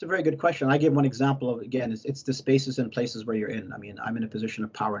 It's a very good question. I give one example of, again, it's the spaces and places where you're in. I mean, I'm in a position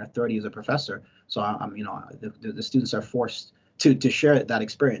of power and authority as a professor, so the students are forced to share that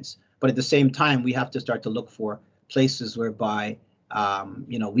experience. But at the same time, we have to start to look for places whereby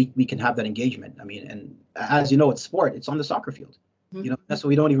we can have that engagement. I mean, and as you know, it's sport. It's on the soccer field. That's what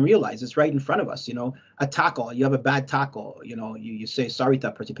we don't even realize. It's right in front of us. A tackle. You have a bad tackle. You say sorry to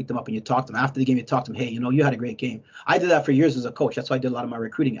that person. You pick them up and you talk to them after the game. You talk to them. Hey, you had a great game. I did that for years as a coach. That's why I did a lot of my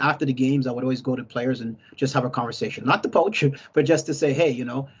recruiting. After the games, I would always go to players and just have a conversation, not to poach, but just to say, hey,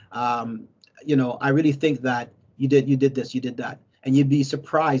 I really think that you did this, you did that, and you'd be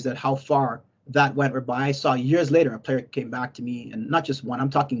surprised at how far that went. Whereby I saw years later a player came back to me, and not just one. I'm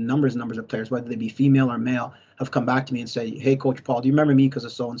talking numbers and numbers of players, whether they be female or male, have come back to me and say, hey, Coach Paul, do you remember me because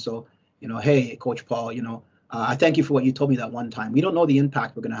of so-and-so? Hey, Coach Paul, I thank you for what you told me that one time. We don't know the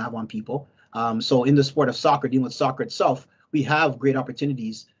impact we're going to have on people. So in the sport of soccer, dealing with soccer itself, we have great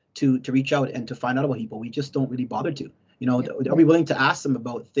opportunities to reach out and to find out about people. We just don't really bother to. Are we willing to ask them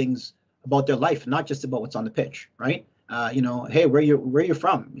about things about their life, not just about what's on the pitch, right? Hey, where you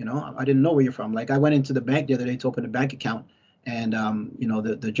from? I didn't know where you're from. Like I went into the bank the other day to open a bank account, and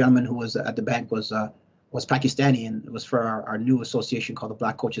the gentleman who was at the bank was Pakistani, and it was for our new association called the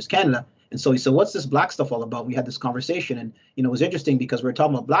Black Coaches Canada. And so he said, what's this black stuff all about? We had this conversation, and it was interesting because we were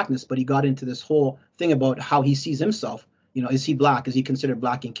talking about blackness, but he got into this whole thing about how he sees himself. Is he black? Is he considered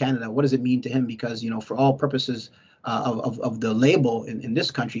black in Canada? What does it mean to him? Because for all purposes of the label in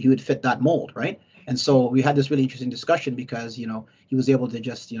this country, he would fit that mold, right? And so we had this really interesting discussion because he was able to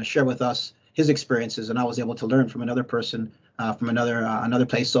just share with us his experiences, and I was able to learn from another person from another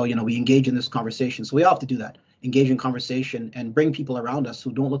place. So we engage in this conversation. So we all have to do that, engage in conversation and bring people around us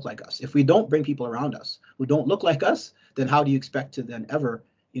who don't look like us. If we don't bring people around us who don't look like us, then how do you expect to then ever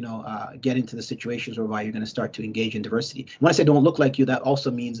get into the situations whereby you're going to start to engage in diversity? When I say don't look like you, that also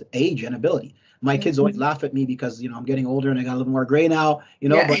means age and ability. My kids always laugh at me because I'm getting older and I got a little more gray now,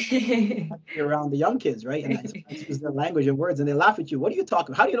 Yeah. but you're around the young kids, right? And I use their language and words, and they laugh at you. What are you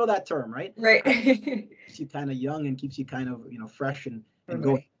talking? How do you know that term, right? Right. Keeps you kind of young and keeps you kind of fresh and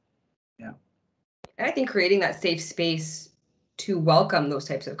going. Yeah. And I think creating that safe space to welcome those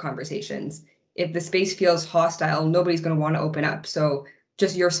types of conversations. If the space feels hostile, nobody's going to want to open up. So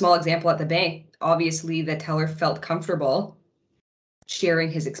just your small example at the bank, obviously the teller felt comfortable sharing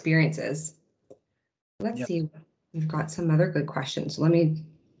his experiences. Let's see. We've got some other good questions. Let me.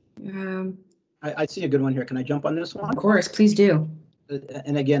 I see a good one here. Can I jump on this one? Of course, please do.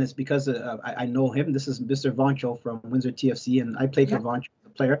 And again, it's because I know him. This is Mr. Voncho from Windsor TFC, and I played for Voncho as a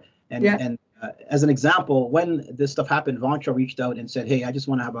player. And as an example, when this stuff happened, Voncho reached out and said, hey, I just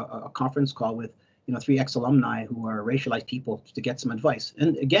want to have a conference call with 3 ex-alumni who are racialized people to get some advice.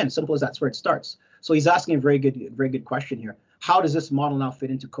 And again, simple as that's where it starts. So he's asking a very good question here. How does this model now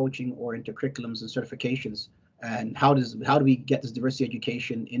fit into coaching or into curriculums and certifications? And how do we get this diversity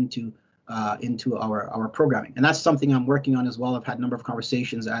education into our programming? And that's something I'm working on as well. I've had a number of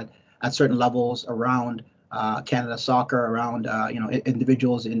conversations at certain levels around Canada soccer, around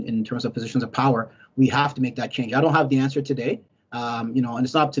individuals in terms of positions of power. We have to make that change. I don't have the answer today, and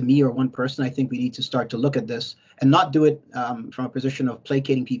it's not up to me or one person. I think we need to start to look at this and not do it from a position of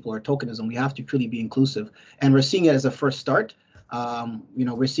placating people or tokenism. We have to truly be inclusive, and we're seeing it as a first start.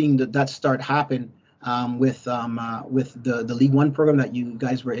 We're seeing that start happen with the League One program that you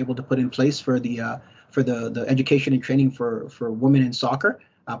guys were able to put in place for the education and training for women in soccer.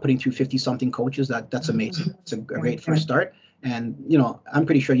 putting through 50-something coaches. That's amazing. It's a great first start. And, I'm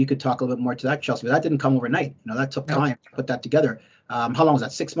pretty sure you could talk a little bit more to that, Chelsea, but that didn't come overnight. That took time to put that together. How long was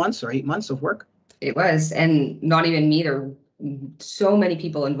that? 6 months or 8 months of work? It was, and not even me. There were so many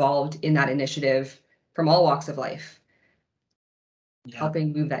people involved in that initiative from all walks of life,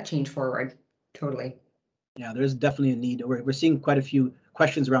 helping move that change forward. Totally. Yeah, there's definitely a need. We're seeing quite a few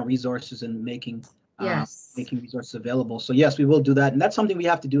questions around resources and making resources available. So yes, we will do that, and that's something we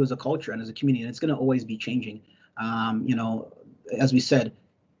have to do as a culture and as a community, and it's going to always be changing. As we said,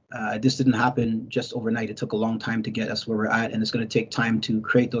 this didn't happen just overnight. It took a long time to get us where we're at, and it's going to take time to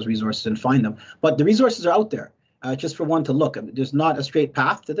create those resources and find them. But the resources are out there, just for one to look. I mean, there's not a straight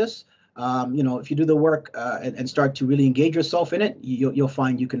path to this. If you do the work and start to really engage yourself in it, you'll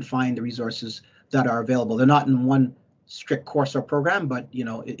find you can find the resources that are available. They're not in one strict course or program, but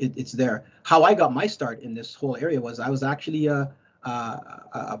it's there. How I got my start in this whole area was I was actually a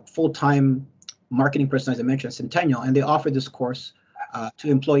full-time marketing person, as I mentioned, at Centennial, and they offered this course to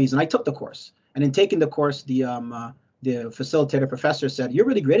employees, and I took the course. And in taking the course, the facilitator professor said, "You're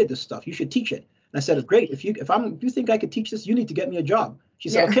really great at this stuff. You should teach it." And I said, "Great. If you think I could teach this, you need to get me a job." She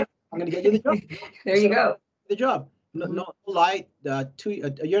said, "Okay, I'm going to get you the job." There you go. The job. No lie. A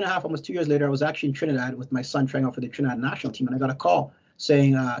year and a half, almost 2 years later, I was actually in Trinidad with my son trying out for the Trinidad national team, and I got a call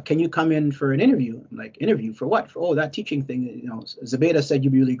saying, "Can you come in for an interview?" I'm like, "Interview for what?" "For that teaching thing. Zabeda said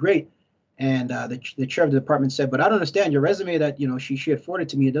you'd be really great." And the chair of the department said, "But I don't understand your resume that she had forwarded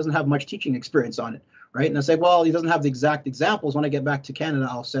to me. It doesn't have much teaching experience on it, right?" And I said, "Well, he doesn't have the exact examples. When I get back to Canada,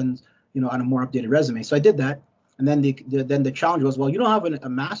 I'll send on a more updated resume." So I did that. And then the challenge was, "Well, you don't have a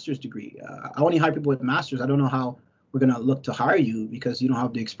master's degree. I only hire people with masters. I don't know how we're going to look to hire you because you don't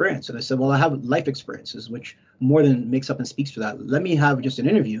have the experience." And I said, "Well, I have life experiences, which more than makes up and speaks for that. Let me have just an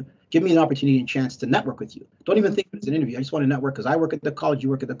interview. Give me an opportunity and chance to network with you. Don't even think it's an interview. I just want to network because I work at the college, you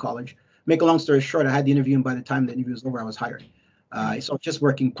work at the college." Make a long story short, I had the interview, and by the time the interview was over, I was hired. So just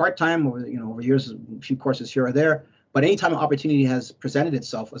working part-time over years, a few courses here or there. But anytime an opportunity has presented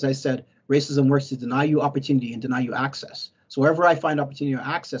itself, as I said, racism works to deny you opportunity and deny you access. So wherever I find opportunity or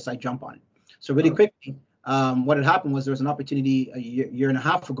access, I jump on it. So really quickly, what had happened was there was an opportunity a year and a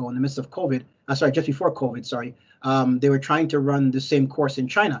half ago in the midst of COVID, just before COVID, they were trying to run the same course in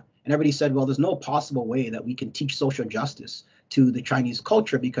China. And everybody said, "Well, there's no possible way that we can teach social justice to the Chinese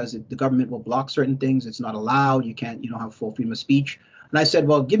culture because the government will block certain things. It's not allowed. You don't have full freedom of speech." And I said,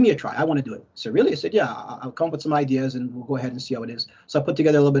 "Well, give me a try. I want to do it." So really, I said, "Yeah, I'll come up with some ideas and we'll go ahead and see how it is." So I put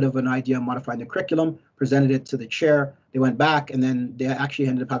together a little bit of an idea, modifying the curriculum, presented it to the chair. They went back, and then they actually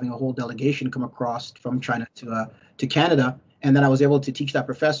ended up having a whole delegation come across from China to Canada. And then I was able to teach that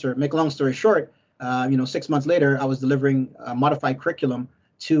professor. Make a long story short, 6 months later, I was delivering a modified curriculum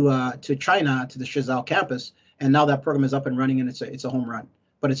to China, to the Shizhou campus. And now that program is up and running, and it's a home run.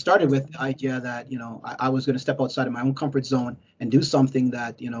 But it started with the idea that I was going to step outside of my own comfort zone and do something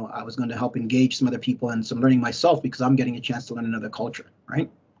that I was going to help engage some other people and some learning myself because I'm getting a chance to learn another culture, right?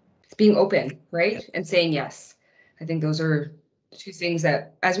 It's being open, right? And saying yes. I think those are two things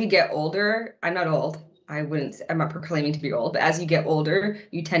that as we get older, I'm not old. I'm not proclaiming to be old, but as you get older,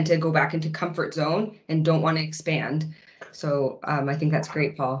 you tend to go back into comfort zone and don't want to expand. So I think that's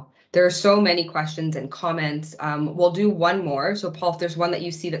great, Paul. There are so many questions and comments. We'll do one more. So Paul, if there's one that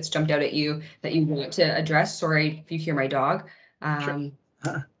you see that's jumped out at you that you want to address, sorry if you hear my dog, Sure.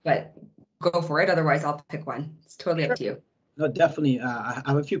 But go for it. Otherwise, I'll pick one. It's totally up to you. No, definitely. I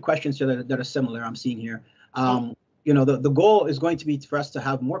have a few questions here that are similar. I'm seeing here. The goal is going to be for us to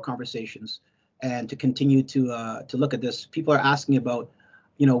have more conversations and to continue to look at this. People are asking about,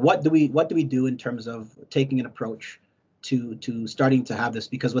 what do we do in terms of taking an approach to starting to have this,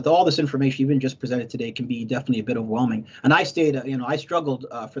 because with all this information even just presented today can be definitely a bit overwhelming. And I I struggled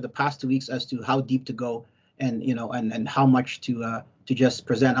for the past 2 weeks as to how deep to go and how much to just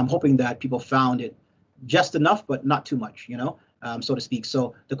present. I'm hoping that people found it just enough, but not too much, so to speak.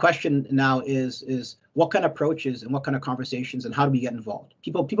 So the question now is what kind of approaches and what kind of conversations and how do we get involved?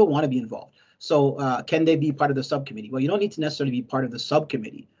 People want to be involved. So can they be part of the subcommittee? Well, you don't need to necessarily be part of the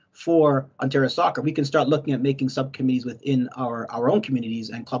subcommittee for Ontario Soccer. We can start looking at making subcommittees within our own communities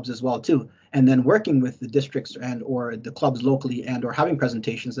and clubs as well too, and then working with the districts and or the clubs locally and or having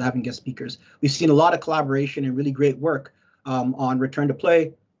presentations and having guest speakers. We've seen a lot of collaboration and really great work on return to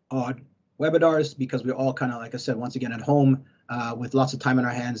play, on webinars, because we're all kind of, like I said, once again at home with lots of time in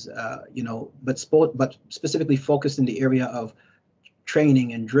our hands, but specifically focused in the area of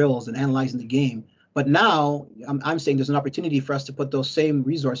training and drills and analyzing the game. But now I'm saying there's an opportunity for us to put those same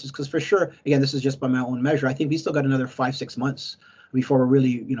resources, because for sure, again, this is just by my own measure, I think we still got another 5-6 months before we're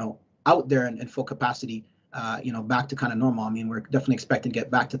really, out there in full capacity back to kind of normal. I mean, we're definitely expecting to get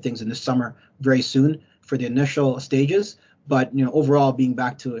back to things in the summer very soon for the initial stages. But overall, being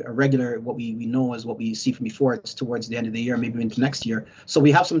back to a regular, what we know as what we see from before, it's towards the end of the year, maybe into next year. So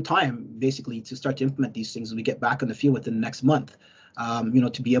we have some time basically to start to implement these things as we get back on the field within the next month.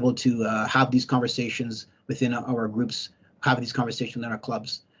 To be able to have these conversations within our groups, have these conversations in our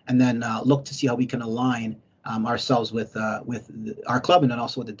clubs, and then look to see how we can align ourselves with our club and then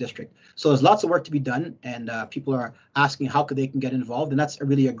also with the district. So there's lots of work to be done, and people are asking how they can get involved, and that's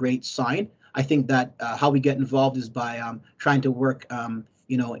really a great sign. I think that how we get involved is by trying to work,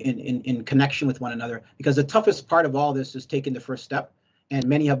 in connection with one another, because the toughest part of all this is taking the first step, and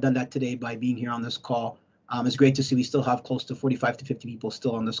many have done that today by being here on this call. It's great to see we still have close to 45 to 50 people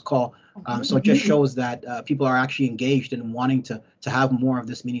still on this call. So it just shows that people are actually engaged and wanting to have more of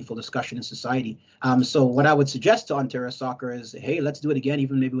this meaningful discussion in society. So what I would suggest to Ontario Soccer is, hey, let's do it again,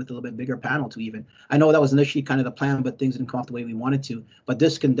 even maybe with a little bit bigger panel too even. I know that was initially kind of the plan, but things didn't come out the way we wanted to. But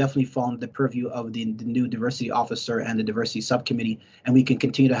this can definitely fall under the purview of the new diversity officer and the diversity subcommittee. And we can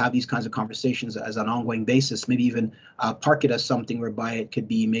continue to have these kinds of conversations as an ongoing basis, maybe even park it as something whereby it could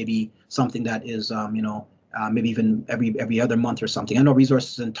be maybe something that is, maybe even every other month or something. I know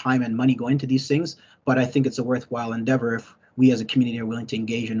resources and time and money go into these things, but I think it's a worthwhile endeavor if we as a community are willing to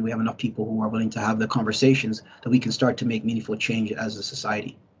engage and we have enough people who are willing to have the conversations that we can start to make meaningful change as a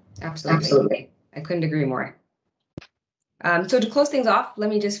society. Absolutely. I couldn't agree more. So to close things off, let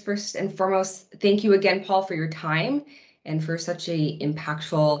me just first and foremost thank you again, Paul, for your time and for such a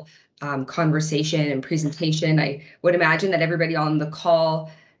impactful conversation and presentation. I would imagine that everybody on the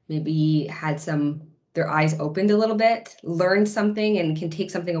call maybe had their eyes opened a little bit, learned something, and can take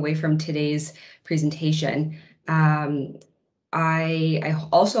something away from today's presentation. I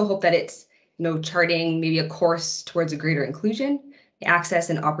also hope that it's charting maybe a course towards a greater inclusion, access,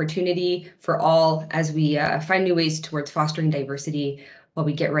 and opportunity for all as we find new ways towards fostering diversity while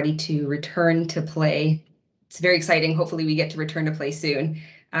we get ready to return to play. It's very exciting. Hopefully we get to return to play soon.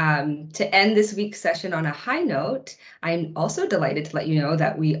 To end this week's session on a high note, I'm also delighted to let you know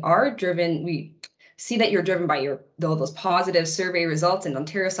that we see that you're driven by those positive survey results, and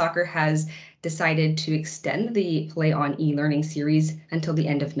Ontario Soccer has decided to extend the Play on eLearning series until the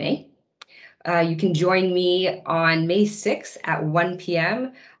end of May. You can join me on May 6th at 1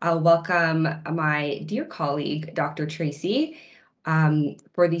 p.m. I'll welcome my dear colleague, Dr. Tracy,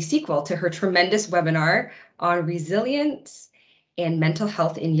 for the sequel to her tremendous webinar on resilience and mental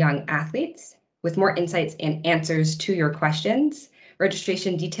health in young athletes, with more insights and answers to your questions.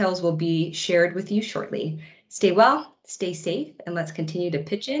 Registration details will be shared with you shortly. Stay well, stay safe, and let's continue to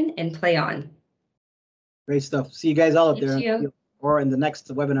pitch in and play on. Great stuff. See you guys all up there you. or in the next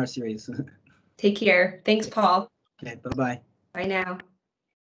webinar series. Take care. Thanks, Paul. Okay, bye-bye. Bye now.